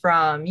heart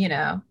from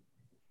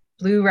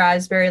blue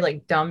raspberry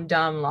like dum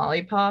dum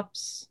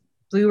lollipops,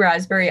 blue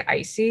raspberry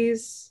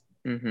ices,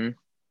 Mm-hmm.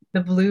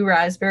 the blue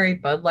raspberry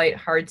Bud Light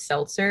hard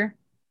seltzer.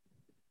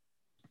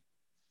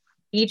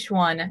 Each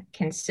one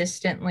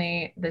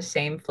consistently the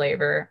same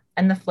flavor,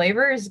 and the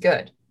flavor is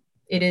good.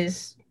 It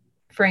is,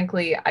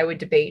 frankly, I would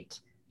debate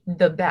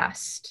the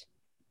best,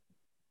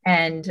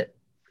 and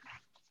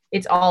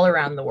it's all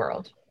around the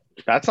world.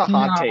 That's a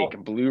hot No,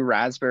 take. Blue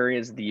raspberry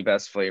is the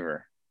best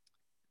flavor.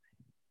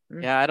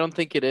 Yeah, I don't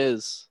think it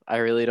is. I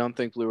really don't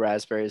think blue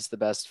raspberry is the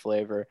best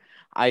flavor.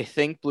 I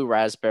think blue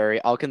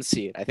raspberry, I'll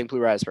concede. I think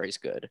blue raspberry is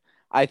good.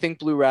 I think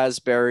blue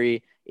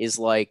raspberry is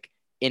like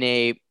in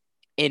a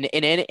in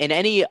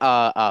any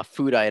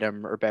food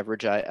item or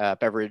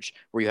beverage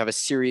where you have a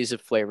series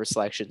of flavor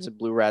selections, and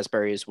blue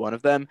raspberry is one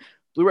of them.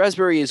 Blue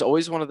raspberry is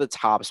always one of the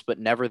tops, but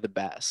never the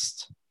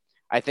best.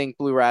 I think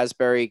blue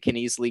raspberry can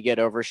easily get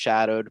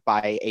overshadowed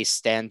by a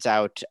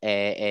standout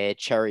a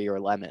cherry or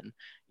lemon,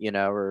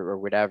 or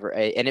whatever.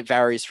 And it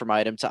varies from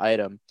item to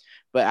item.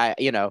 But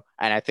and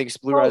I think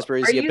blue well,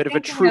 raspberry are is a you bit of a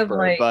thinking of trooper,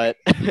 like but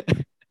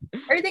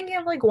are you thinking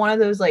of like one of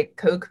those like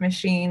Coke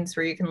machines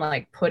where you can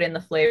like put in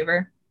the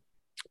flavor?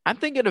 I'm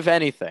thinking of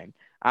anything.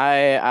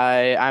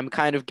 I'm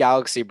kind of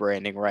galaxy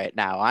braining right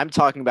now. I'm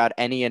talking about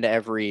any and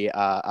every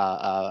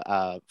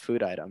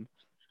food item.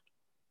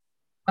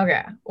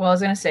 Okay. Well, I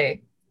was gonna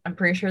say, I'm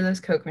pretty sure those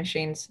Coke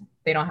machines,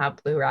 they don't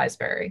have blue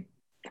raspberry.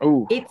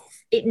 Oh,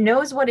 it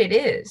knows what it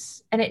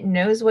is and it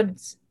knows what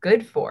it's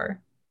good for.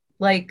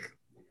 Like,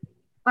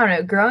 I don't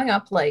know, growing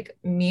up, like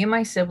me and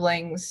my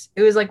siblings,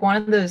 it was like one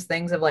of those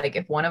things of like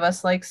if one of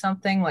us likes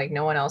something, like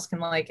no one else can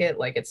like it,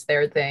 like it's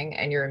their thing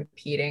and you're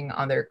impeding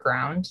on their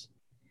ground.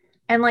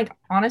 And like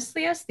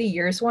honestly, as the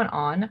years went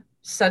on,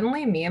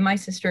 suddenly me and my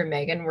sister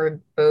Megan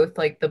were both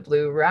like the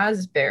blue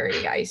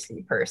raspberry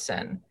icy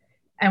person.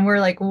 And we're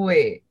like,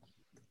 wait,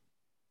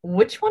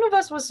 which one of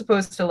us was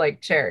supposed to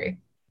like cherry?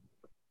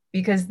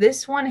 Because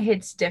this one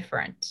hits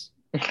different.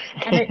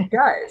 And it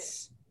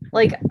does.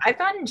 Like I've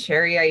gotten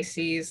cherry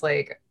ices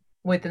like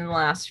within the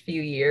last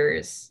few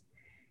years.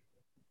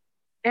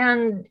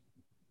 And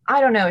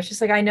I don't know, it's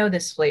just like I know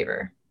this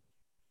flavor.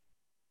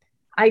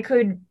 I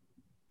could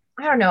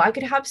I don't know, I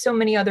could have so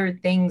many other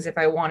things if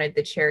I wanted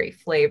the cherry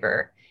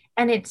flavor.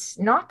 And it's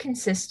not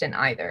consistent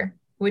either,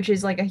 which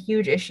is like a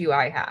huge issue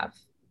I have.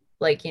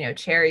 Like, you know,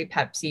 cherry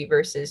Pepsi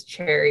versus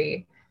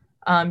cherry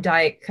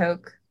Diet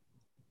Coke,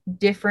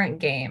 different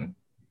game.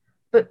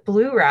 But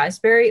blue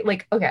raspberry,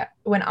 like, okay,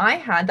 when I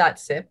had that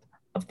sip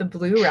of the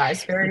blue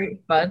raspberry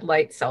Bud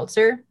Light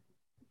seltzer,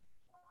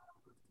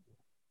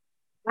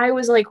 I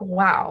was like,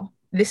 wow,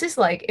 this is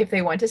like if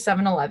they went to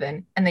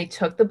 7-Eleven and they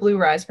took the blue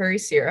raspberry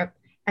syrup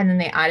and then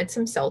they added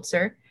some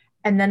seltzer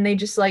and then they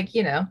just like,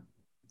 you know,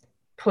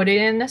 put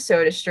it in a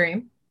soda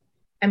stream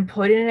and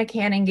put it in a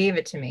can and gave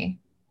it to me.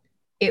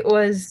 It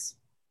was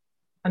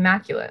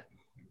immaculate.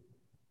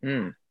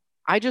 mm.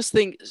 I just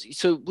think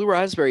so. Blue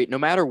raspberry, no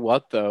matter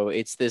what, though,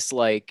 it's this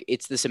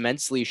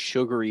immensely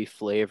sugary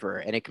flavor,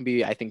 and it can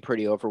be, I think,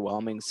 pretty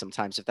overwhelming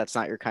sometimes if that's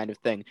not your kind of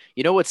thing.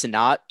 You know what's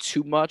not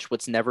too much,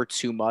 what's never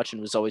too much,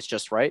 and was always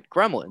just right?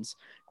 Gremlins.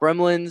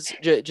 Gremlins.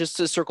 Just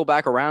to circle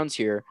back around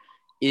here,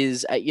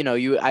 is you know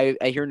I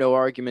hear no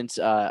arguments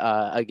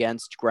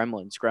against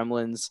Gremlins.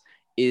 Gremlins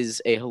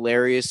is a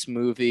hilarious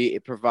movie.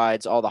 It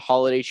provides all the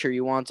holiday cheer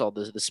you want, all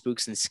the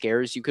spooks and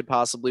scares you could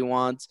possibly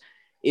want.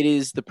 It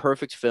is the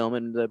perfect film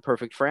and the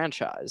perfect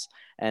franchise.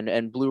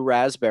 And Blue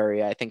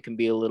Raspberry, I think, can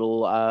be a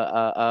little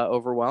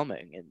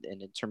overwhelming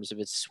in terms of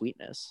its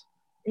sweetness.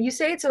 You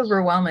say it's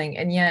overwhelming,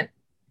 and yet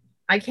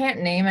I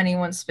can't name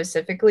anyone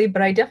specifically,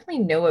 but I definitely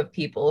know of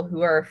people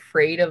who are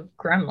afraid of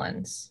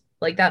gremlins.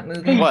 Like that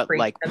movie What, freaks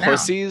like them out.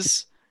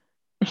 pussies?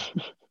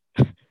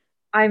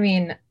 I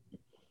mean,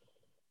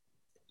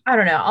 I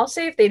don't know. I'll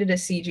say if they did a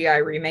CGI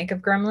remake of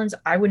Gremlins,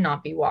 I would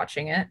not be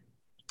watching it.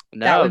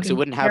 That No, would because it be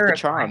wouldn't have the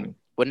charm, terrifying.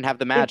 wouldn't have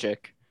the If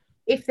magic.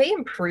 if they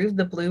improved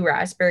the blue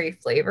raspberry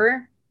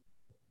flavor,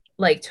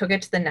 like took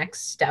it to the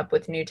next step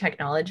with new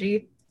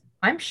technology,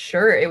 I'm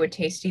sure it would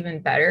taste even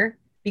better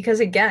because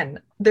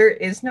again, there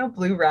is no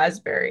blue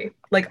raspberry.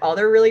 Like all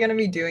they're really going to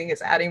be doing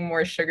is adding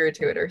more sugar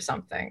to it or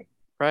something.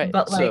 Right.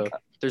 But like So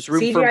there's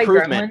room for CGI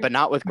improvement, Gremlin, but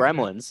not with mhm.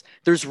 Gremlins.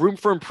 There's room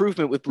for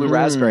improvement with Blue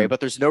Raspberry, Mm. but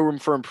there's no room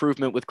for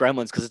improvement with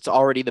Gremlins because it's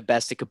already the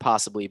best it could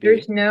possibly be.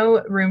 There's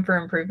no room for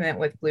improvement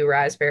with blue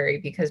raspberry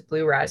because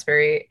blue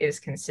raspberry is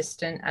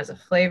consistent as a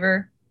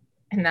flavor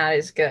and that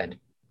is good.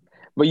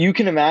 But you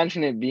can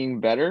imagine it being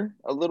better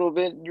a little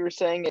bit, you were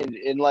saying,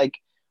 and like,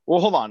 well,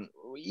 hold on.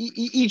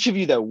 Each of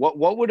you though,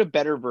 what would a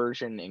better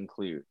version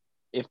include,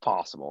 if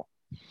possible?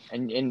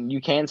 And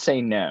you can't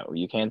say no.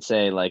 You can't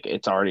say like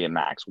it's already a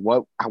max.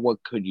 What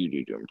could you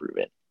do to improve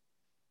it?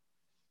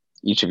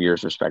 Each of your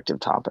respective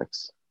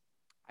topics.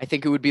 I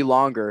think it would be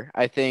longer.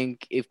 I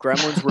think if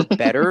Gremlins were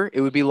better,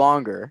 it would be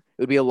longer.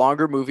 It would be a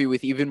longer movie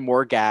with even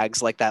more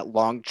gags, like that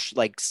long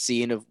like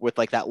scene of with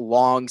like that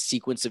long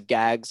sequence of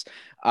gags,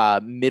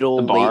 The middle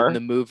late in the bar.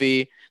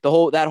 movie.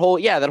 That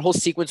whole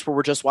sequence where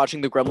we're just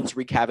watching the Gremlins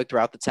wreak havoc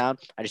throughout the town.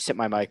 I just hit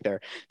my mic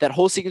there. That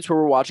whole sequence where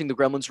we're watching the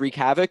Gremlins wreak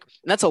havoc,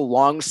 and that's a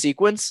long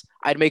sequence.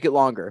 I'd make it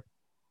longer.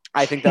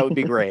 I think that would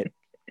be great.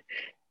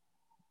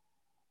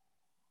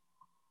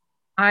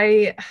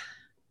 I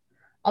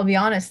I'll be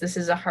honest, this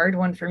is a hard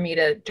one for me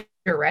to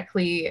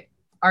directly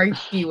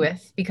argue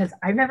with because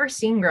I've never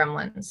seen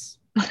Gremlins.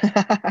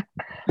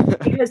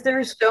 Because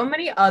there's so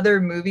many other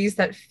movies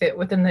that fit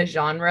within the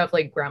genre of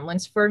like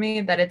Gremlins for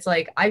me that it's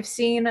like I've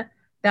seen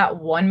that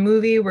one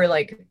movie where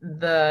like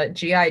the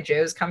GI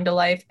Joes come to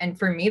life, and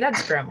for me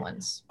that's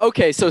Gremlins.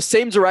 Okay, so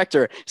same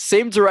director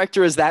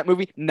as that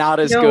movie, not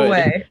as No good.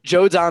 way.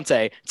 Joe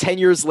Dante, 10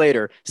 years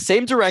later,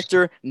 same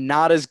director,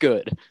 not as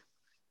good.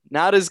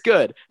 Not as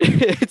good.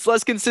 It's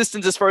less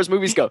consistent as far as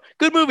movies go.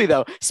 Good movie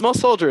though. Small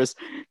Soldiers,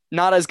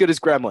 not as good as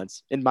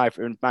Gremlins in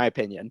my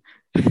opinion.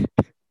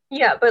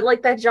 Yeah, but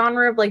like that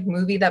genre of like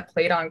movie that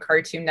played on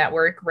Cartoon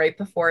Network right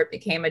before it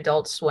became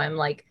Adult Swim,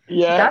 like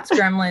Yeah. that's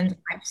Gremlins.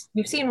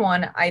 You've seen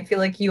one. I feel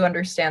like you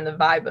understand the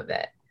vibe of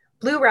it.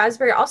 Blue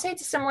Raspberry, I'll say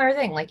it's a similar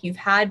thing. Like you've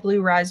had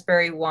Blue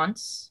Raspberry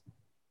once,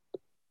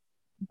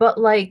 but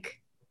like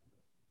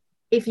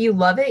if you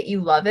love it, you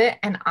love it.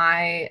 And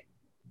I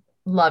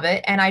love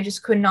it. And I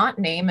just could not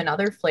name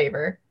another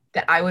flavor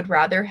that I would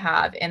rather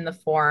have in the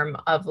form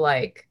of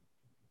like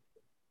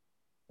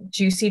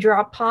juicy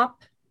drop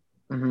pop,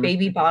 Mhm.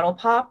 baby bottle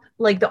pop.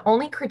 Like the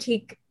only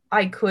critique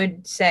I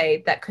could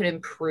say that could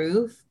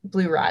improve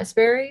blue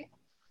raspberry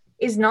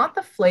is not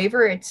the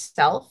flavor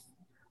itself,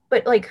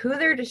 but like who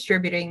they're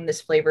distributing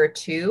this flavor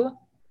to,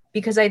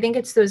 because I think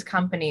it's those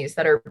companies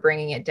that are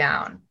bringing it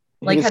down.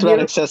 I Like, think it's about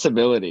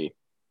accessibility.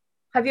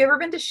 have you ever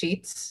been to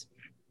Sheets?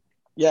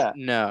 Yeah,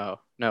 No,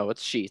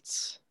 it's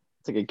Sheets.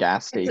 it's like a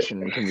gas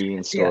station,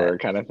 convenience Yeah. store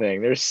kind of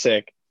thing. They're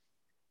sick.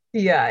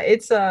 Yeah,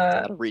 it's Is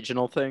that a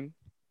regional thing?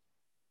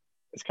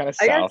 It's kind of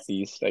I guess-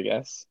 southeast, I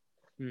guess.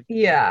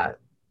 yeah.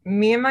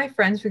 Me and my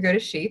friends would go to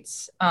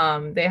Sheets.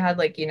 They had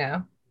like,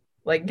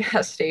 like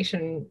gas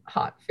station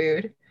hot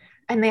food.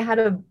 And they had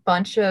a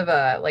bunch of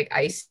like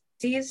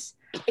ices,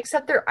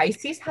 except their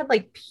ices had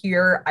like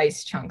pure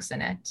ice chunks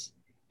in it.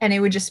 And it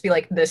would just be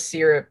like the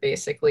syrup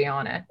basically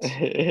on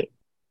it.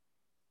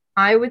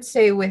 I would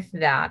say with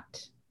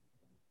that,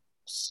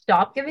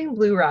 stop giving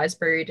blue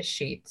raspberry to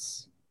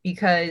Sheets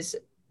because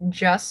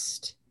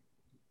just,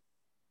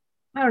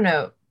 I don't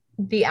know,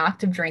 the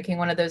act of drinking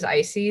one of those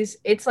ices,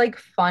 it's like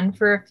fun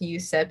for a few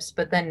sips,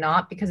 but then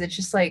not because it's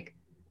just like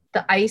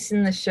the ice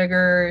and the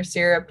sugar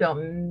syrup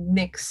don't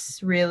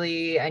mix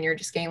really. And you're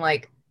just getting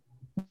like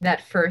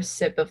that first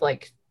sip of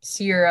like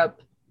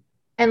syrup.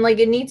 And like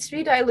it needs to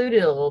be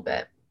diluted a little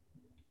bit.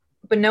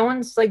 But no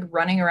one's like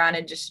running around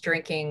and just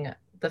drinking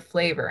the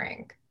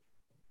flavoring.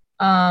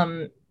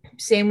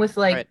 Same with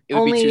like Right. It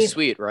would be too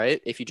sweet, right?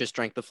 If you just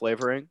drank the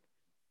flavoring.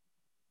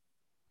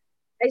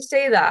 I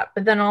say that,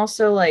 but then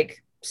also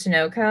like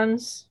snow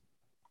cones.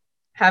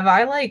 Have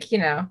I like,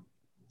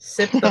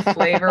 sipped the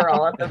flavor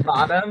all at the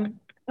bottom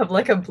of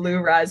like a blue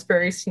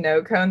raspberry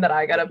snow cone that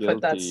I gotta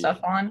put that Guilty. stuff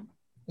on?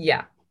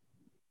 Yeah.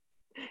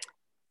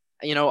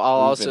 I'll We've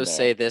also been there.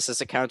 say this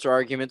as a counter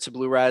argument to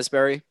blue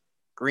raspberry.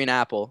 Green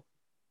apple.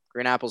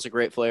 Green apple's a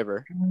great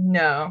flavor.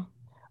 No.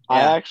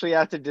 I Yeah. actually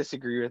have to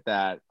disagree with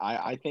that.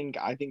 I think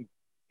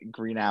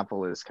green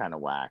apple is kind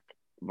of whack.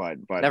 But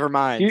Never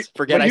mind. Here-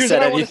 Forget but I here's said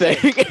what I wanna say.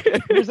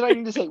 anything. here's what I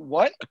need to say.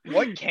 What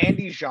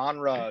candy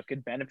genre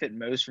could benefit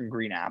most from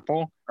green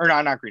apple? Or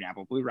not green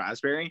apple, blue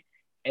raspberry.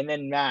 And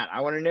then Matt,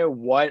 I want to know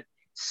what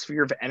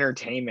sphere of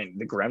entertainment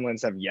the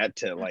Gremlins have yet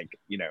to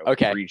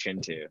Okay. reach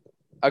into.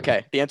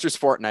 Okay, the answer is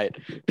Fortnite.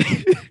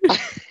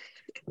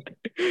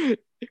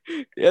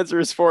 The answer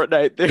is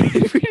Fortnite. good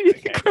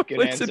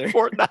Gremlins answer. in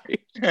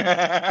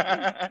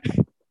Fortnite.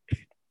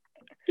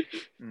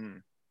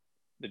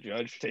 The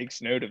judge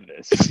takes note of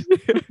this.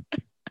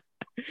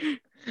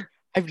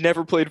 I've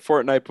never played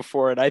Fortnite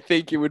before, and I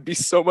think it would be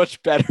so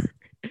much better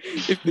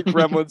if the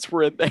Gremlins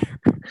were in there.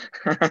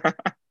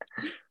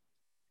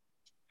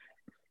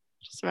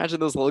 Just imagine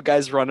those little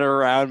guys running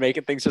around,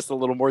 making things just a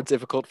little more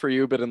difficult for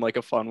you, but in like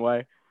a fun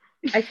way.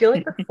 I feel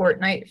like the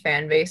Fortnite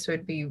fan base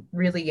would be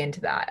really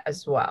into that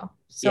as well.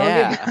 So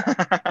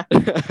I'll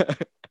give you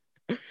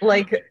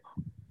like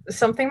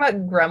something about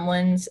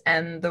Gremlins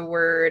and the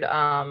word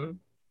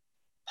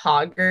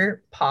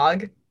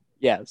pog.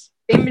 Yes.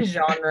 Same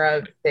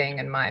genre thing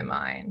in my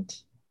mind.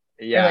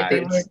 Yeah, Like they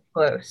were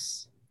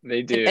close.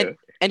 they do.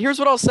 And here's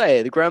what I'll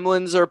say. The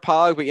Gremlins are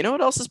pog, but you know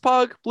what else is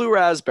pog? Blue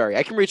raspberry.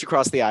 I can reach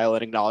across the aisle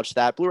and acknowledge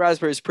that. Blue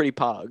raspberry is pretty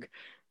pog.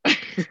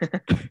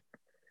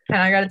 And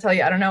I gotta tell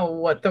you, I don't know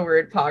what the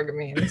word pog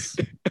means.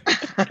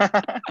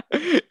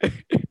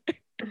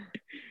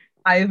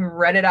 I've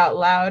read it out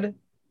loud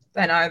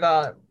and I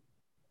thought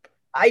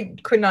I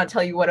could not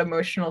tell you what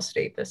emotional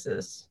state this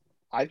is.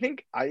 I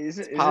think is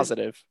it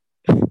Positive.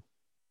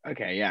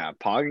 Okay, yeah,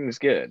 pogging is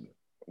good.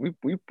 We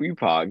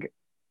pog.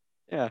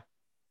 Yeah.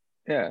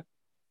 Yeah.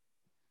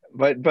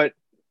 But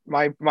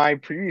my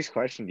previous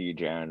question to you,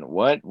 Joan,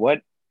 what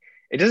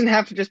it doesn't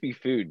have to just be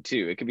food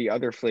too. It could be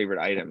other flavored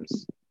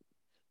items.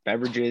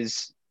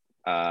 Beverages,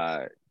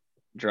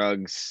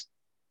 drugs,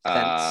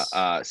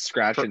 Scents.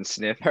 scratch and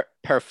sniff,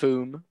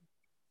 Perfume.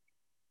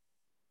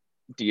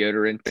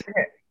 deodorant.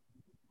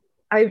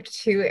 I have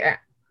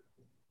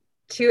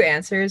two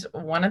answers.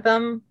 One of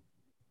them,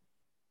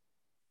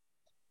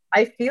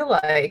 I feel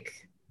like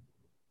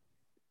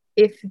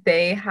if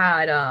they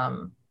had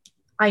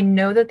I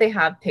know that they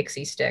have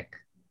Pixie Stick,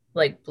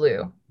 like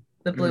blue,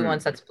 the blue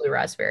ones, that's blue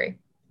raspberry.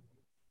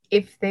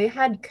 If they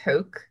had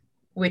Coke,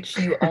 which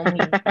you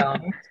only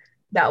don't,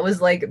 that was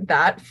like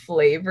that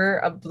flavor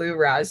of blue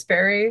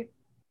raspberry,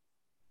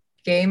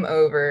 game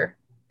over.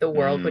 The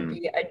world would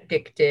be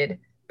addicted.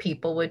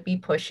 People would be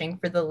pushing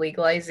for the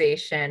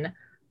legalization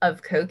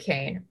of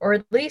cocaine, or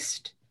at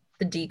least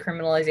the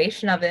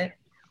decriminalization of it,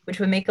 which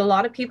would make a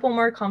lot of people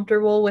more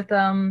comfortable with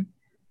calling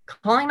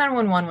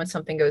 911 when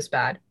something goes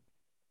bad,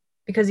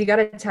 because you got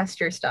to test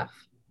your stuff.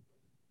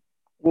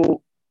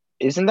 Well,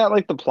 isn't that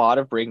like the plot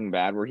of Breaking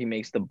Bad where he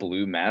makes the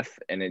blue meth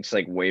and it's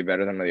like way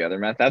better than the other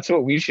meth? That's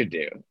what we should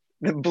do.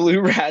 The blue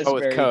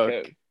raspberry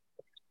Coke.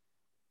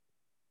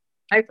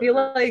 I feel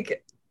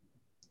like,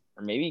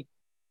 or maybe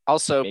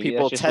Also, Maybe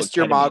people, that's just test what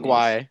your ketamine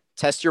mogwai.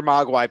 Test your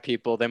mogwai,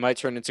 people. They might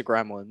turn into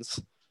gremlins.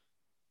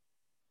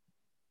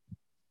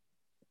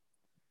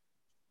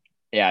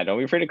 Yeah, don't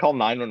be afraid to call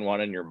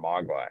 911 in your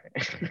mogwai.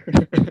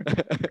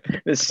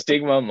 The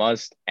stigma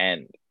must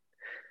end.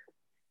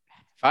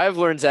 If I've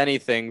learned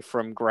anything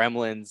from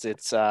gremlins,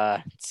 it's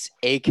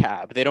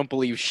ACAB. They don't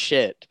believe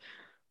shit.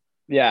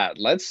 Yeah,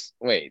 let's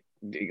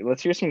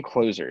hear some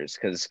closers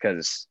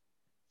because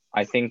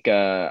I think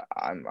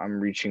I'm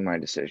reaching my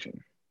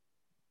decision.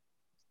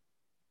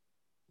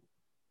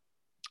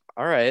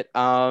 All right.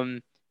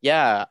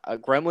 Yeah,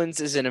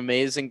 Gremlins is an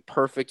amazing,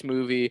 perfect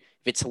movie. If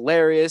it's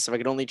hilarious, if I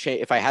could only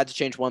change, if I had to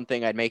change one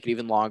thing, I'd make it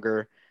even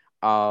longer.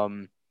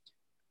 Um,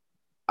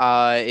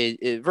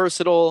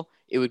 versatile.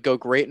 It would go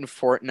great in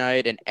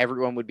Fortnite, and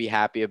everyone would be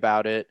happy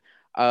about it.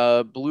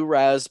 Blue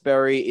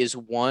raspberry is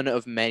one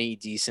of many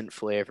decent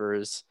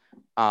flavors.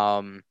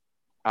 Um,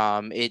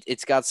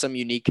 it's got some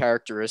unique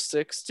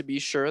characteristics to be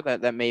sure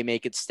that may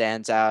make it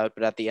stands out,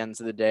 but at the end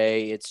of the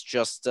day, it's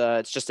just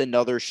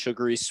another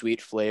sugary sweet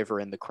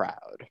flavor in the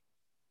crowd.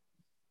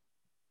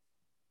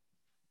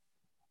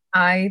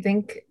 I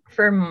think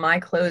for my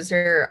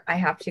closer, I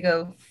have to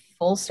go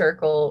full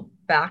circle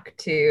back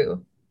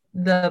to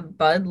the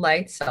Bud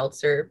Light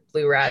Seltzer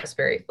Blue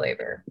Raspberry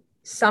flavor,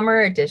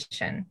 summer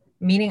edition,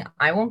 meaning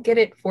I won't get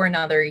it for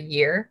another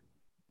year,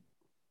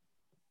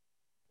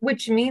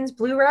 which means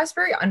Blue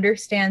Raspberry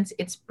understands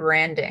its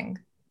branding.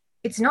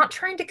 It's not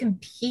trying to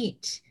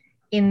compete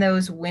in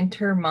those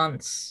winter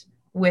months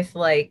with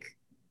like,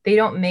 they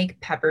don't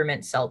make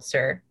peppermint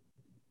seltzer,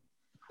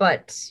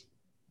 but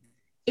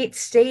it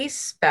stays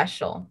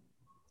special.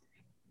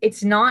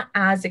 It's not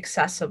as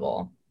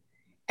accessible.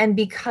 And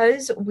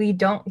because we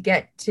don't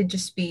get to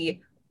just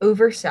be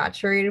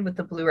oversaturated with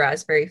the blue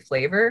raspberry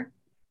flavor,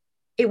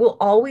 it will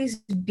always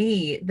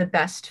be the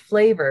best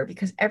flavor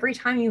because every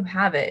time you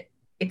have it,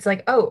 it's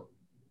like, oh,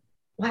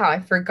 wow, I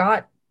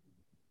forgot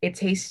it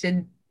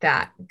tasted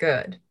that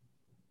good.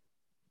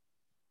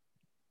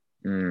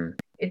 Mm.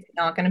 It's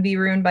not going to be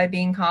ruined by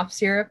being cough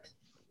syrup.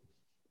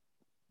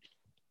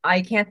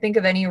 I can't think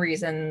of any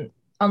reason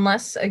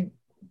unless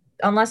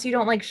unless you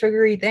don't like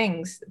sugary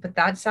things, but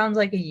that sounds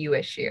like a you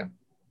issue.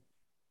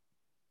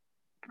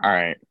 All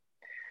right.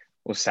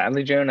 Well,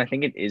 sadly, Joan, I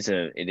think it is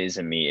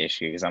a me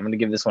issue because I'm gonna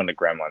give this one to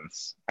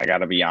Gremlins. I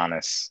gotta be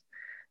honest.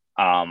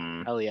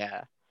 Um, Hell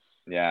yeah.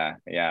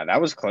 yeah,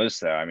 that was close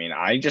though. I mean,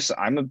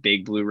 I'm a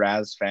big Blue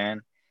Raz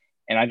fan,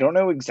 and I don't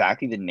know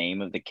exactly the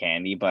name of the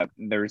candy, but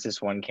there's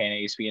this one candy I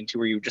used to be into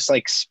where you just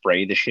like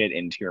spray the shit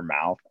into your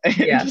mouth, and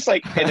just Yes.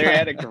 like, and they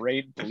had a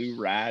great Blue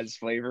Raz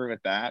flavor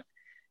with that,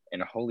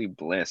 and holy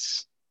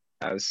bliss,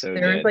 that was so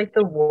There was good. like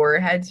the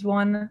Warheads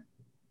one.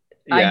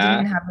 I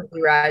didn't Yeah, have the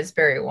blue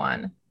raspberry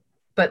one,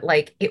 but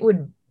like it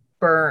would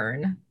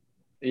burn.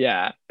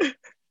 yeah.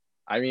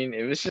 I mean,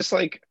 it was just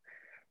like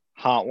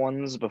Hot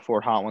Ones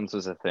before Hot Ones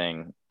was a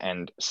thing,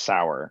 and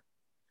sour.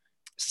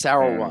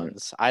 Sour And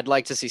ones. I'd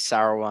like to see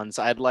sour ones.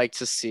 I'd like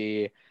to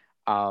see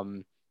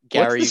um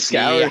what's the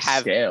sour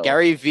scale?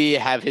 Gary V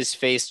have his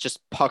face just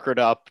puckered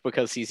up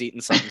because he's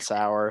eaten something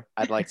sour.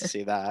 I'd like to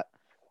see that.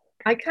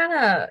 I kind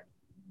of,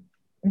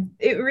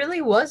 it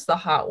really was the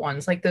hot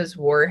ones, like those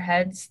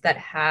warheads that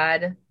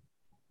had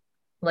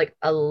like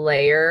a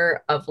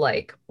layer of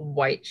like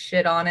white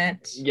shit on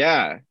it.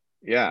 Yeah,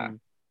 yeah. Mm.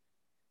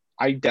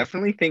 I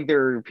definitely think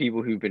there are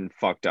people who've been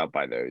fucked up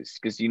by those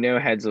because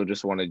heads will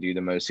just want to do the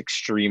most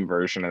extreme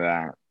version of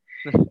that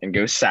and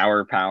go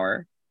sour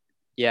power.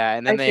 Yeah,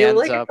 and then I they feel end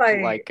like if up I,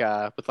 like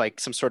with like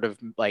some sort of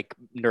like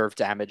nerve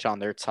damage on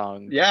their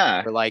tongue,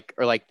 Yeah, or like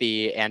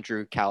the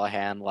Andrew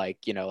Callahan,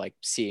 like, you know, like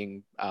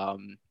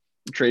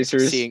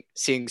tracers.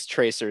 seeing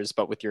tracers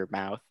but with your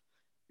mouth.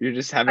 You're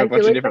just having a I feel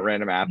bunch of like that different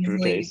random could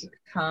easily aftertastes.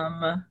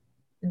 become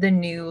the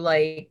new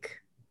like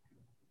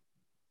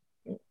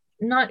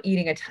not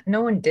eating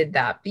no one did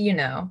that, but you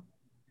know,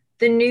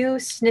 the new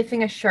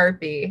sniffing a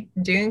Sharpie,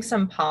 doing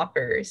some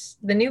poppers,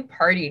 the new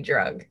party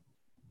drug,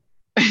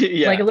 like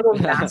Yeah, a little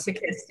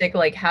masochistic,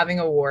 like having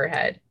a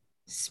warhead,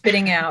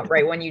 spitting out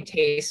right when you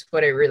taste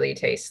what it really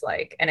tastes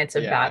like, and it's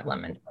a yeah. bad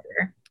lemon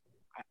butter.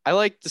 I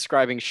like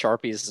describing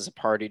Sharpies as a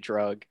party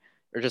drug,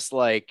 or just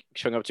like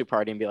showing up to a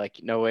party and be like,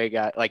 no way,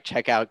 guy, like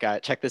check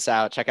this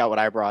out, check out what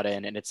I brought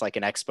in, and it's like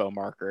an expo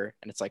marker,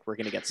 and it's like we're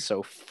gonna get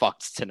so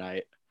fucked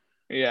tonight.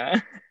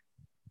 Yeah.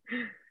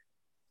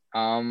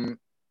 Um,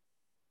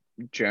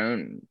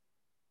 Joan,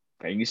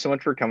 thank you so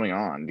much for coming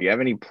on. Do you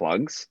have any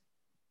plugs?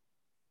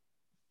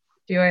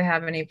 Do I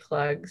have any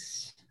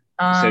plugs?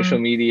 Social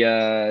Um,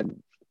 media,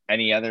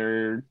 any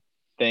other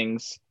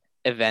things?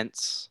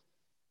 Events.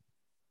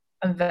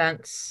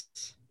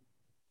 events.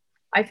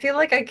 I feel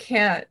like I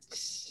can't.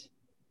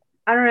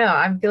 I don't know.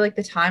 I feel like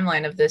the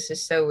timeline of this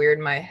is so weird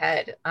in my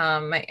head.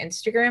 My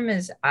Instagram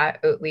is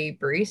at Oatly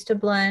Barista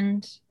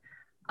Blend.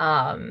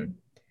 Um,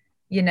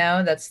 you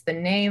know, that's the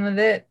name of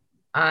it.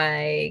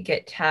 I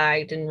get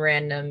tagged in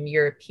random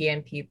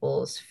European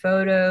people's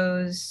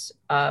photos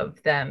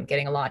of them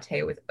getting a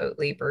latte with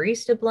Oatly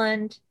Barista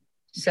Blend.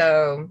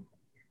 So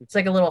it's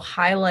like a little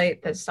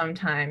highlight that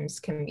sometimes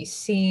can be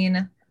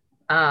seen.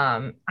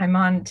 I'm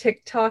on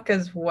TikTok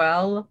as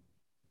well,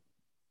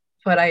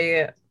 but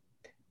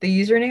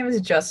the username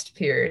is just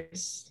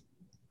Pierce.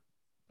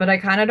 But I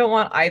kind of don't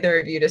want either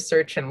of you to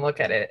search and look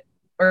at it,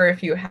 or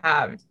if you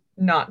have,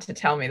 not to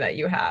tell me that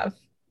you have.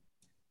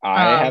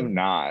 I have Um,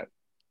 not,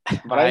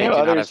 but I I know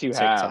do not others have who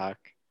have, TikTok.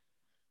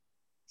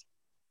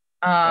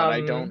 but I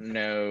um, don't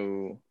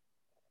know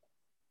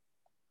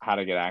how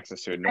to get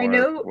access to it, I nor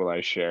know will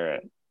I share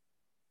it.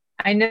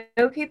 I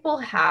know people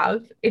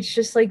have. It's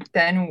just like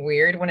then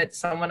weird when it's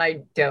someone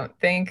I don't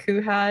think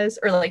who has,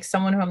 or like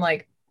someone who I'm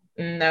like,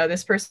 no,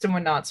 this person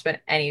would not spend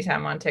any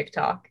time on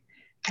TikTok.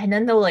 And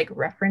then they'll like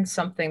reference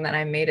something that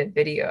I made a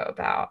video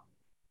about.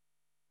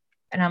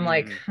 And I'm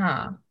like, Mm.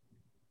 huh,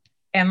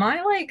 am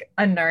I like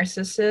a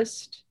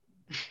narcissist?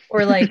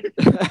 Or like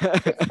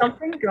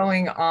something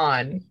going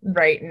on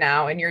right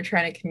now and you're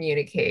trying to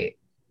communicate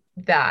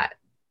that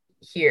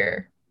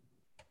here?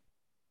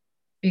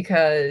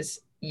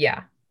 Because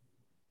yeah.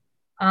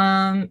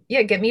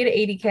 Yeah, get me to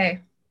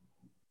 80K.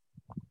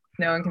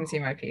 No one can see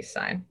my peace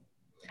sign.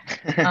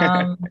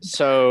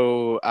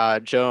 So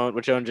what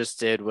Joan just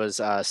did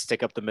was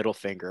stick up the middle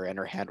finger, and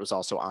her hand was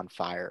also on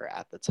fire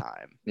at the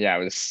time. Yeah,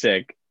 it was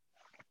sick.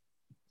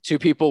 Two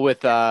people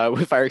with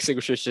fire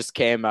extinguishers just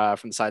came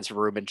from the sides of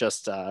the room and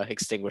just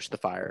extinguished the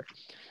fire.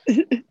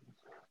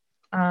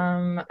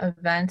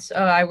 Events.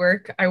 Oh, I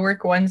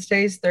work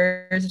Wednesdays,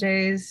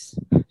 Thursdays,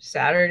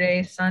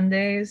 Saturdays,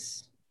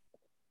 Sundays.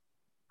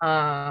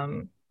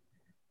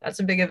 That's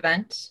a big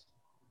event.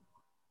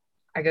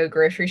 I go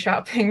grocery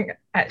shopping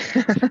at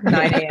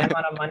 9 a.m.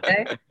 on a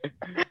Monday.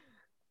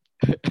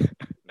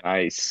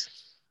 Nice.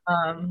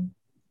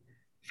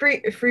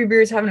 Free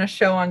Beer's having a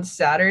show on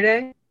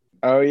Saturday.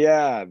 Oh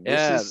yeah.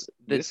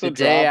 The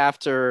day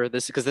after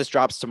this, because this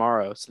drops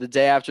tomorrow. So the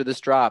day after this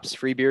drops,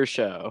 Free Beer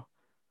Show.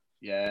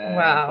 Yeah.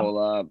 Wow. Pull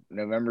up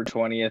November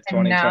 20th,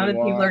 2021. And now the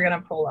people are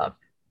gonna pull up.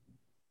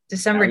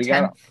 December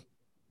 10th.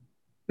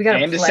 We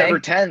got and play. December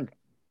 10th.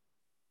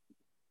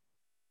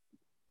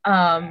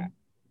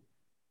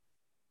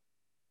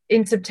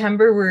 In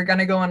September, we're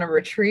gonna go on a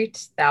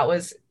retreat.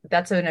 That's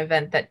an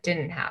event that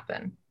didn't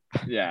happen.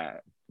 Yeah,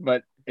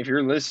 but if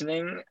you're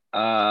listening,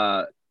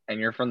 and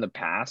you're from the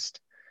past,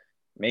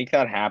 make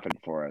that happen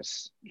for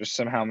us. Just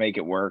somehow make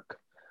it work.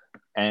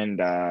 And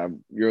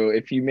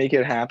if you make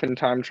it happen,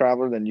 time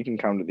traveler, then you can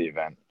come to the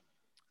event.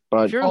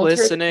 But if you're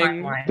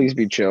listening, please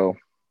be chill.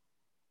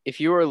 If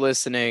you are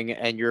listening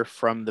and you're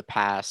from the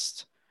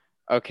past,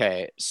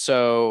 okay,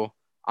 so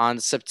on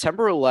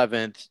September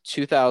 11th,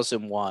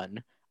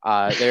 2001,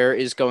 there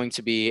is going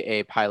to be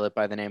a pilot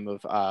by the name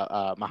of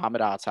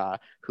Muhammad Atta,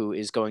 who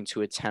is going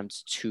to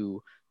attempt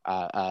to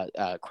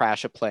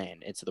crash a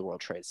plane into the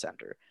World Trade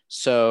Center.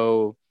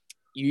 So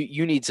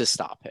you need to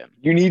stop him.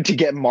 You need to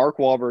get Mark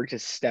Wahlberg to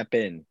step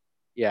in.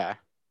 Yeah.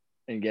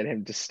 And get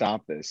him to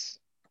stop this.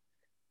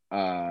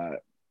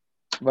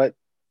 But,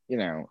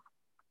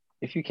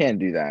 if you can't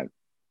do that,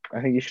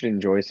 I think you should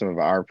enjoy some of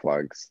our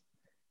plugs.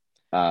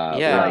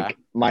 Like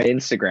my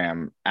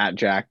Instagram at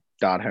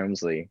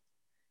jack.holmesley.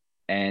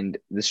 And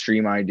the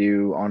stream I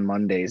do on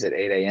Mondays at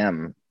 8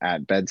 a.m.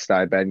 at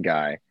Bed-Stuy Bed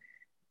Guy.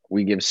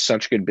 We give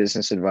such good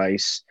business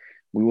advice.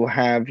 We will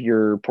have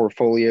your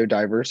portfolio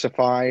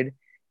diversified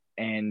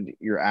and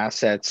your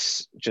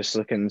assets just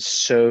looking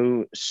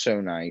so,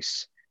 so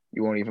nice.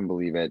 You won't even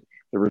believe it.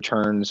 The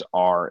returns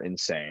are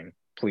insane.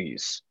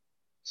 Please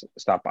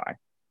stop by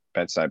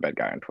Bed-Stuy Bed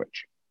Guy on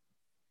Twitch.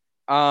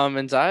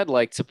 And I'd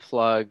like to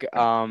plug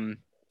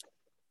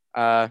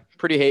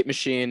Pretty Hate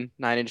Machine,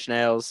 9 Inch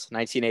Nails,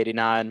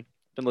 1989.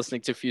 Been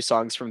listening to a few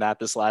songs from that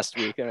this last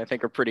week, and I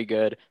think are pretty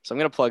good. So I'm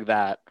gonna plug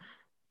that.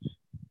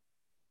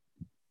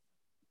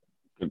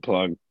 Good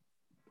plug.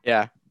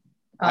 Yeah,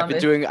 I've been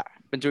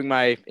doing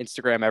my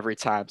Instagram every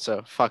time,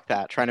 so fuck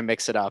that. Trying to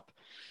mix it up.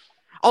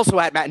 Also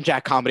at Matt and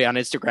Jack Comedy on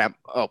Instagram.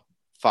 Oh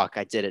fuck,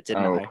 I did it,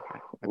 didn't I?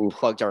 I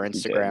plugged our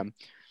Instagram.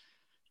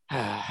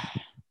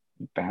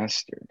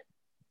 Bastard.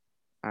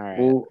 All right.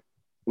 Well,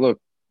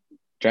 look,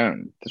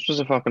 Joan, this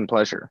was a fucking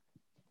pleasure.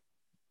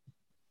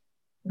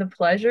 The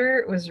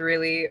pleasure was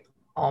really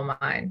all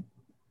mine.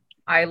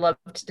 I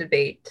loved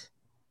debate.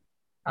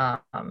 I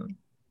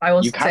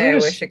will say I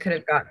wish it could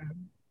have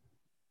gotten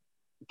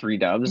 3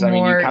 dubs. I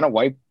mean, you kind of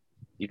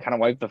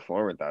wiped the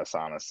floor with us,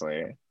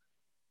 honestly.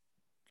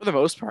 For the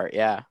most part,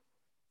 yeah.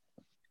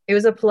 It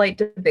was a polite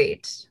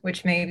debate,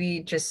 which maybe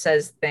just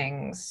says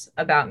things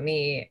about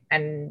me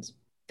and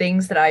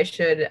things that I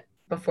should,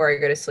 before I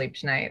go to sleep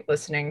tonight,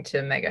 listening to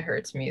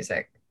megahertz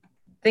music,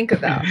 think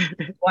about.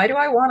 Why do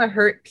I want to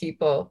hurt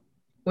people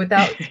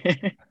without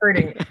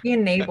hurting? Be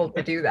enabled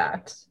to do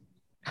that.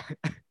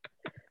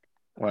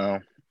 Well,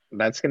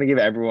 that's going to give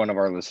every one of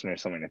our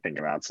listeners something to think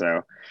about.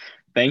 So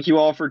thank you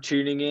all for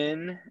tuning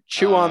in.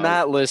 Chew on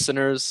that,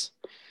 listeners.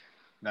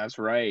 That's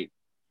right.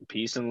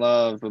 Peace and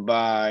love.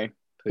 Bye-bye.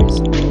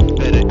 Peace.